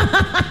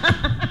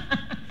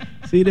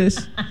 See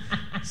this?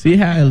 See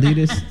how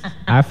elitist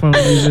iPhone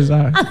users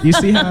are? You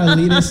see how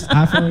elitist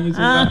iPhone users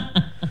are?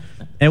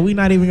 And we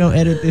not even gonna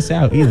edit this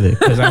out either,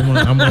 because I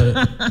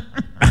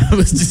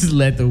was just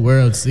let the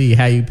world see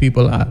how you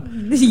people are.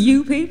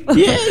 you people.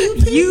 Yeah,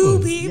 You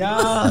people.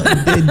 Y'all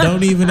they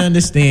don't even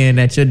understand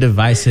that your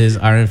devices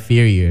are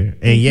inferior,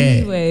 and yet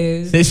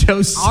Anyways, since your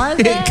are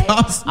shit they?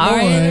 costs more. Are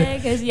they?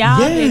 Because y'all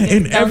Yeah,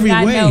 in don't every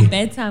got way. no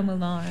bedtime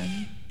alarm.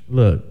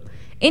 Look,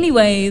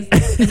 Anyways,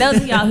 for those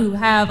of y'all who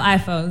have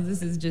iPhones,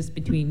 this is just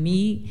between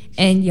me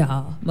and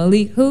y'all.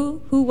 Malik, who,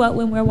 what,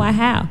 when, where, why,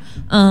 how.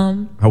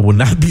 I will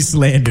not be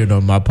slandered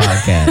on my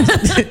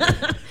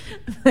podcast.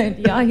 Do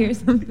y'all hear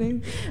something?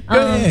 Go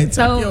ahead,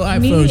 so talk your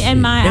iPhone me shit.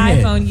 and my Go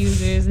ahead. iPhone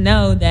users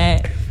know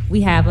that we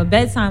have a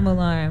bedtime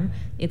alarm.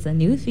 It's a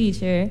new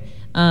feature.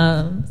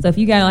 So if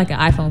you got like an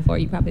iPhone 4,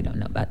 you probably don't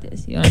know about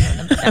this. You don't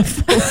know about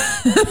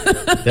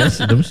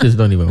that. Them shits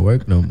don't even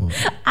work no more.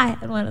 I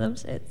had one of them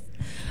shits.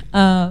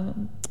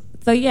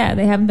 So yeah,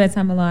 they have a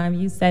bedtime alarm.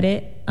 You set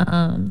it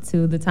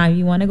to the time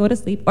you want to go to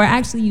sleep, or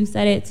actually you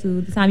set it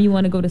to the time you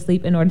want to go to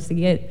sleep in order to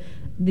get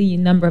the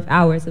number of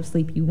hours of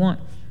sleep you want.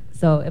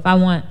 So if I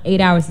want 8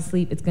 hours of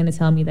sleep, it's going to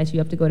tell me that you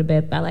have to go to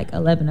bed by like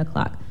 11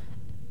 o'clock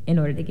in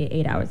order to get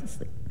 8 hours of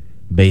sleep.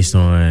 Based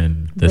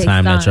on the Based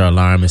time that on- your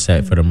alarm is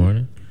set for the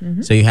morning?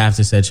 So you have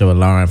to set your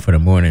alarm for the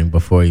morning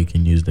before you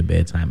can use the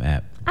bedtime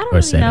app. I don't or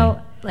really setting.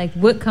 know like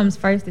what comes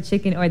first, the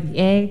chicken or the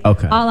egg.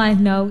 Okay. All I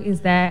know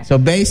is that So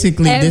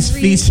basically this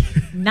every feature...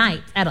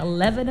 night at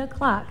 11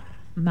 o'clock,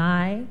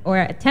 or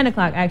at 10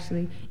 o'clock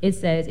actually, it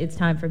says it's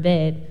time for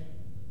bed.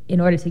 In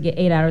order to get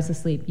 8 hours of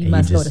sleep, you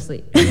must go to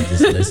sleep. And you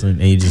just listen,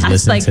 and you just I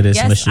was listen like, to this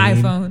yes, machine.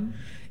 iPhone.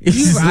 You You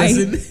just right.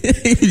 listen.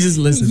 You just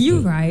listen to You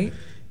it. right.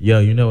 Yo,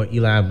 you know what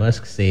Elon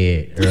Musk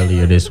said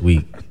earlier this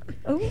week?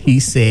 Ooh. He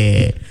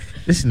said,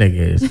 this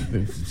nigga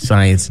is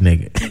science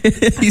nigga.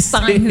 he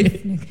Science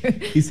said,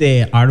 nigga. He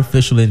said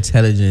artificial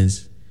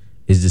intelligence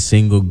is the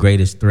single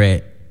greatest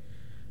threat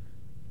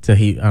to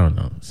I don't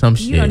know, some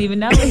shit. You don't even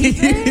know what he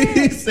said.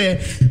 He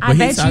said, I but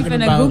bet he's you talking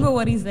finna about Google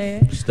what he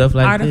said. stuff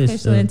like this. Artificial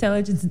So,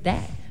 intelligence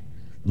that.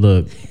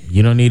 look,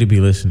 you don't need to be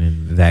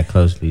listening that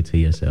closely to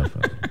your cell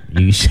phone.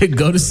 You should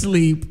go to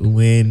sleep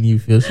when you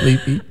feel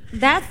sleepy.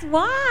 That's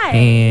why.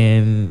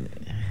 And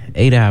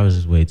 8 hours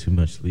is way too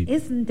much sleep.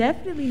 It's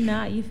definitely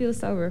not. You feel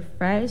so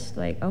refreshed.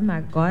 Like, oh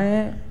my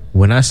God.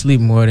 When I sleep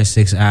more than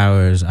 6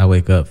 hours, I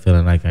wake up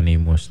feeling like I need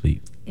more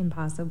sleep.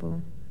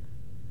 Impossible.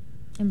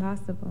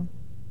 Impossible.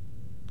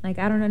 Like,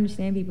 I don't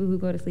understand people who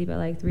go to sleep at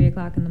like 3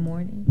 o'clock in the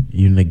morning.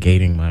 You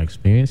negating my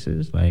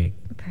experiences? Like,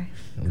 Okay.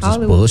 I'm just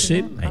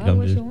bullshit? Like, Call it I'm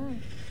what just... you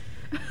want.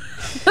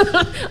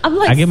 I'm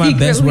like I get my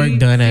best work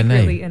done at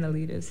night. Secretly an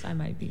elitist, I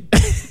might be.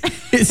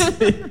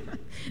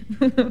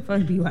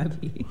 Fuck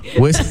BYP.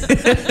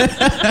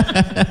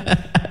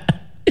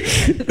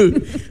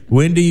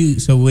 When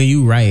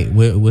you write,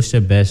 what's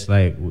your best,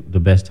 like, the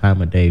best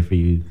time of day for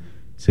you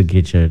to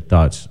get your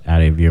thoughts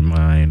out of your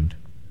mind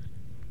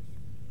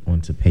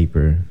onto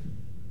paper?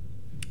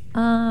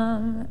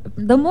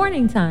 The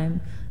morning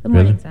time.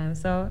 Really?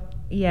 So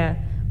yeah,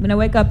 when I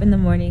wake up in the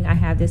morning, I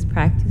have this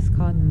practice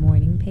called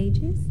morning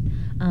pages.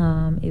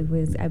 It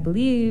was, I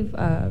believe,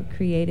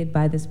 created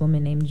by this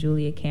woman named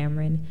Julia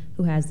Cameron,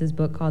 who has this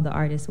book called The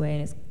Artist Way,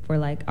 and it's for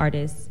like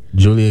artists.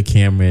 Julia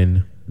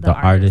Cameron, the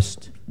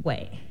artist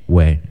way.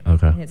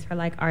 Okay. And it's for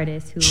like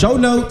artists who show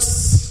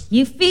notes.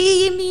 You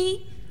feel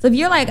me? So if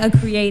you're like a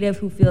creative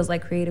who feels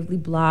like creatively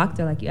blocked,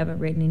 or like you haven't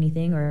written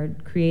anything or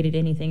created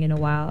anything in a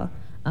while,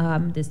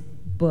 this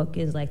book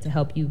is like to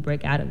help you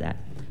break out of that.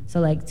 So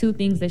like 2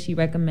 things that she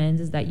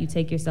recommends is that you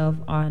take yourself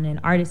on an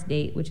artist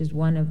date, which is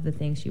one of the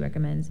things she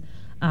recommends.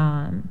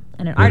 And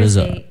an artist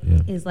date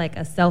is like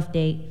a self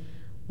date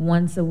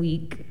once a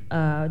week,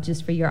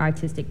 just for your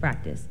artistic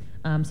practice.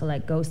 So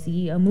like go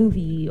see a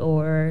movie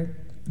or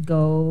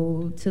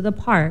go to the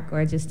park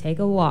or just take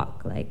a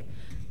walk. Like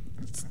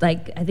I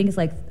think it's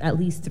like at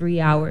least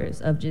 3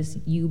 hours of just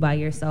you by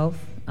yourself,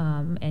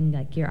 and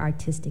like your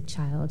artistic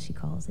child, she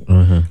calls it.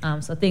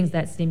 So things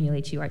that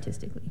stimulate you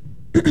artistically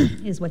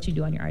is what you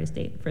do on your artist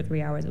date for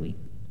 3 hours a week.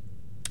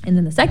 And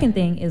then the second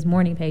thing is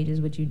morning pages,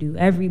 which you do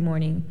every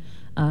morning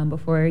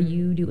before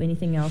you do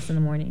anything else in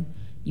the morning.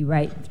 You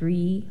write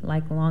 3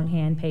 like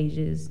longhand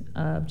pages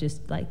of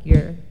just like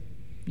your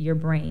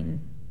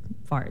brain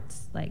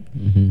farts, like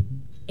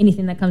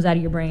anything that comes out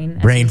of your brain.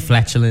 Brain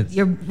flatulence.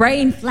 Your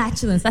brain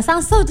flatulence. That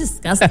sounds so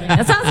disgusting.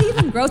 That sounds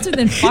even grosser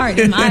than fart,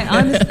 in my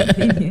honest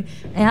opinion.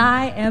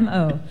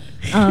 IMO.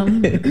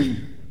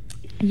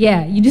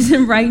 Yeah, you just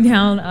write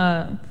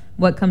down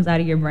what comes out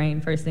of your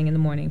brain first thing in the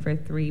morning for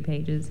 3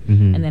 pages.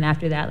 And then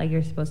after that, like,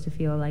 you're supposed to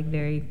feel like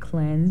very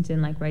cleansed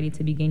and like ready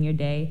to begin your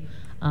day.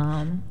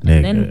 And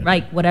then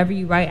like whatever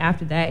you write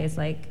after that is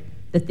like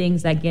the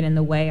things that get in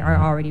the way are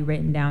already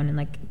written down and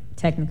like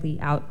technically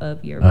out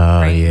of your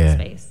brain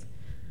space.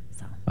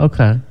 So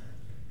okay.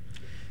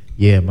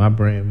 Yeah, my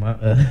brain,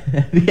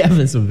 be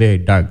having some very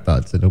dark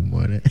thoughts in the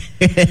morning.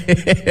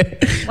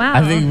 Wow.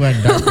 I think my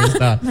darkest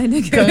thoughts.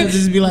 Because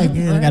just be like,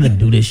 man, I gotta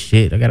do this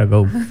shit. I gotta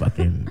go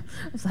fucking.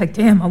 It's like,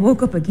 damn, I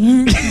woke up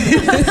again.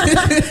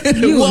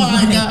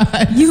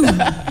 God. You.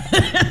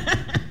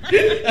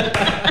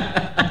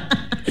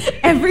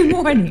 Every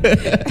morning.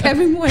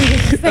 Every morning.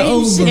 It's the same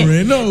Over shit.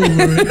 and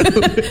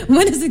over.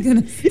 When is it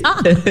gonna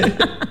stop?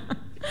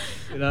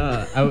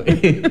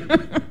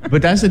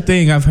 But that's the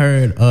thing I've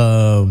heard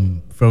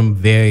from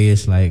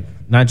various, like,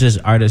 not just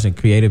artists and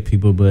creative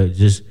people, but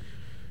just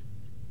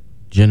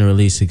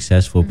generally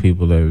successful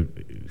people, or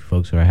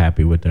folks who are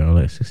happy with their own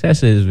life.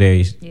 Success is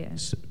very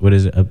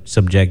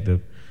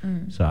subjective.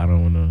 So I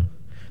don't want to,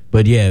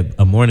 but yeah,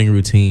 a morning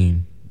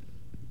routine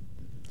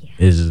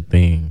is a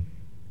thing.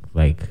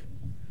 Like,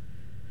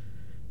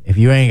 if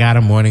you ain't got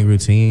a morning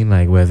routine,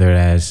 like whether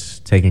that's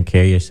taking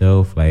care of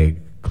yourself, like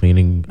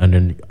cleaning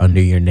under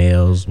your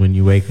nails when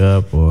you wake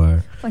up,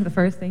 or It's like the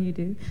first thing you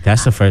do.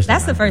 That's the first.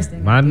 That's the first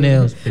thing. My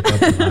nails pick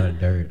up a lot of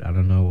dirt. I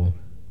don't know.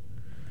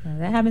 Yeah,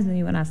 that happens to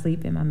me when I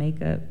sleep in my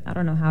makeup. I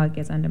don't know how it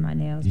gets under my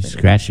nails. You but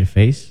scratch your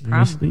face when you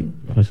Probably. sleep.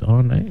 It's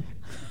all night.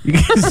 You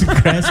get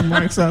scratch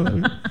marks all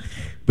over.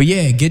 But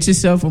yeah, get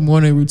yourself a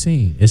morning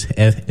routine. It's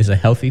a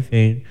healthy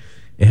thing.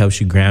 It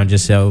helps you ground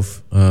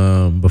yourself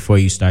before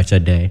you start your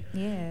day.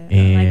 Yeah,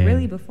 And like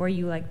really before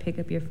you like pick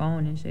up your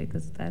phone and shit,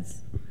 because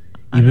that's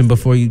even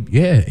before you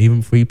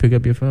pick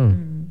up your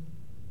phone.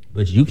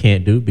 But you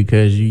can't do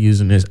because you're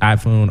using this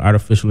iPhone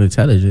artificial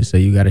intelligence, so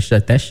you got to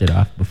shut that shit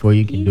off before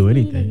you can do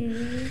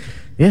anything.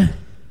 Yeah.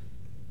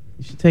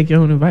 You should take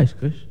your own advice,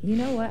 Kush. You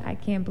know what? I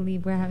can't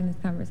believe we're having this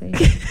conversation.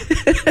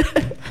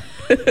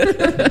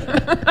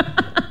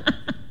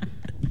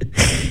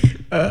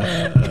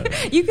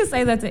 You can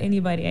say that to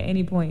anybody at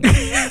any point, and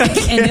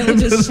it will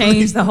just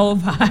change the whole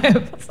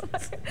vibe.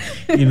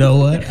 You know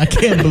what? I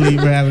can't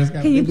believe we're having this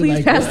conversation. Can you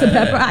please pass the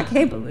pepper? I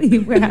can't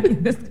believe we're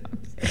having this conversation.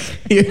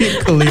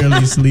 You're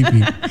clearly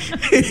sleepy.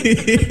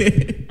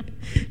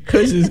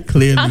 Kush is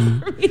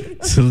clearly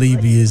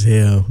sleepy as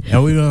hell.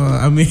 And we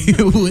gonna,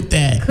 with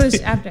that. Kush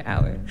after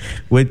hours.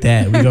 With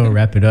that, we're gonna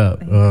wrap it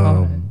up.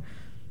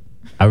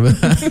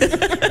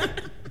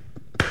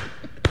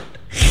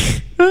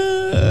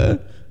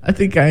 I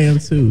think I am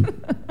too.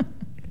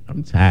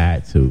 I'm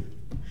tired too.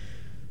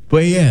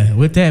 But yeah,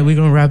 with that, we're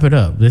gonna wrap it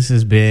up. This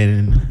has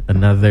been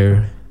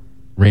another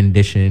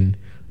rendition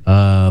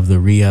of the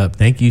ReUp.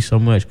 Thank you so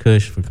much,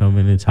 Kush, for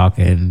coming and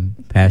talking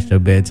past your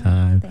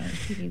bedtime.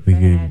 Thank you We for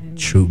could having me.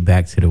 troop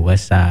back to the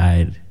west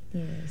side.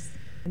 Yes.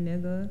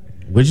 Nigga.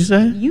 What'd you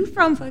say? You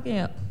from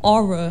fucking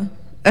Aura.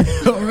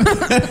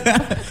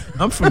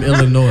 I'm from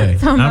Illinois.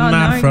 I'm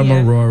not from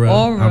Aurora.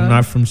 I'm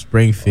not from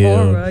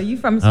Springfield. Aurora. You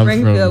from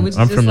Springfield, which is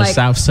I'm just from the like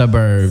South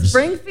Suburbs.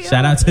 Springfield.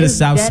 Shout out to the is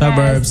South dead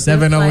Suburbs, ass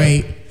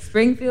 708. just like-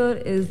 Springfield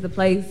is the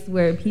place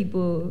where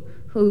people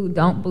who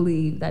don't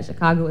believe that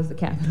Chicago is the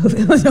capital of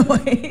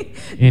Illinois.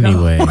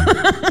 Anyway.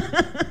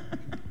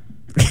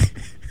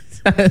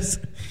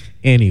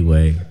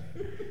 Anyway.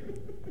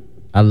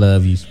 I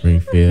love you,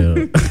 Springfield.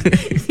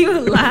 You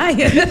a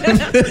liar.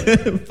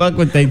 Fuck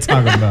what they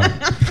talking about.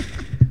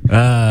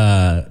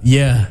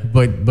 Yeah,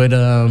 but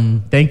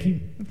thank you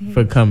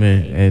for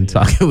coming and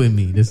talking with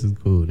me. This is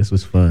cool. This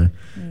was fun.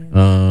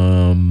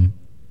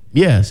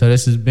 Yeah, so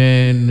this has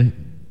been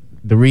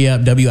the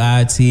ReUp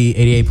WIIT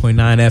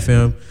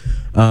 88.9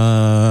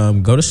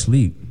 FM. Go to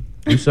sleep.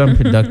 Do something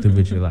productive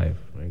with your life.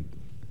 Like,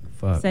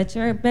 fuck. Set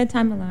your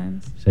bedtime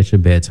alarms. Set your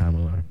bedtime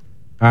alarm.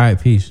 All right,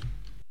 peace.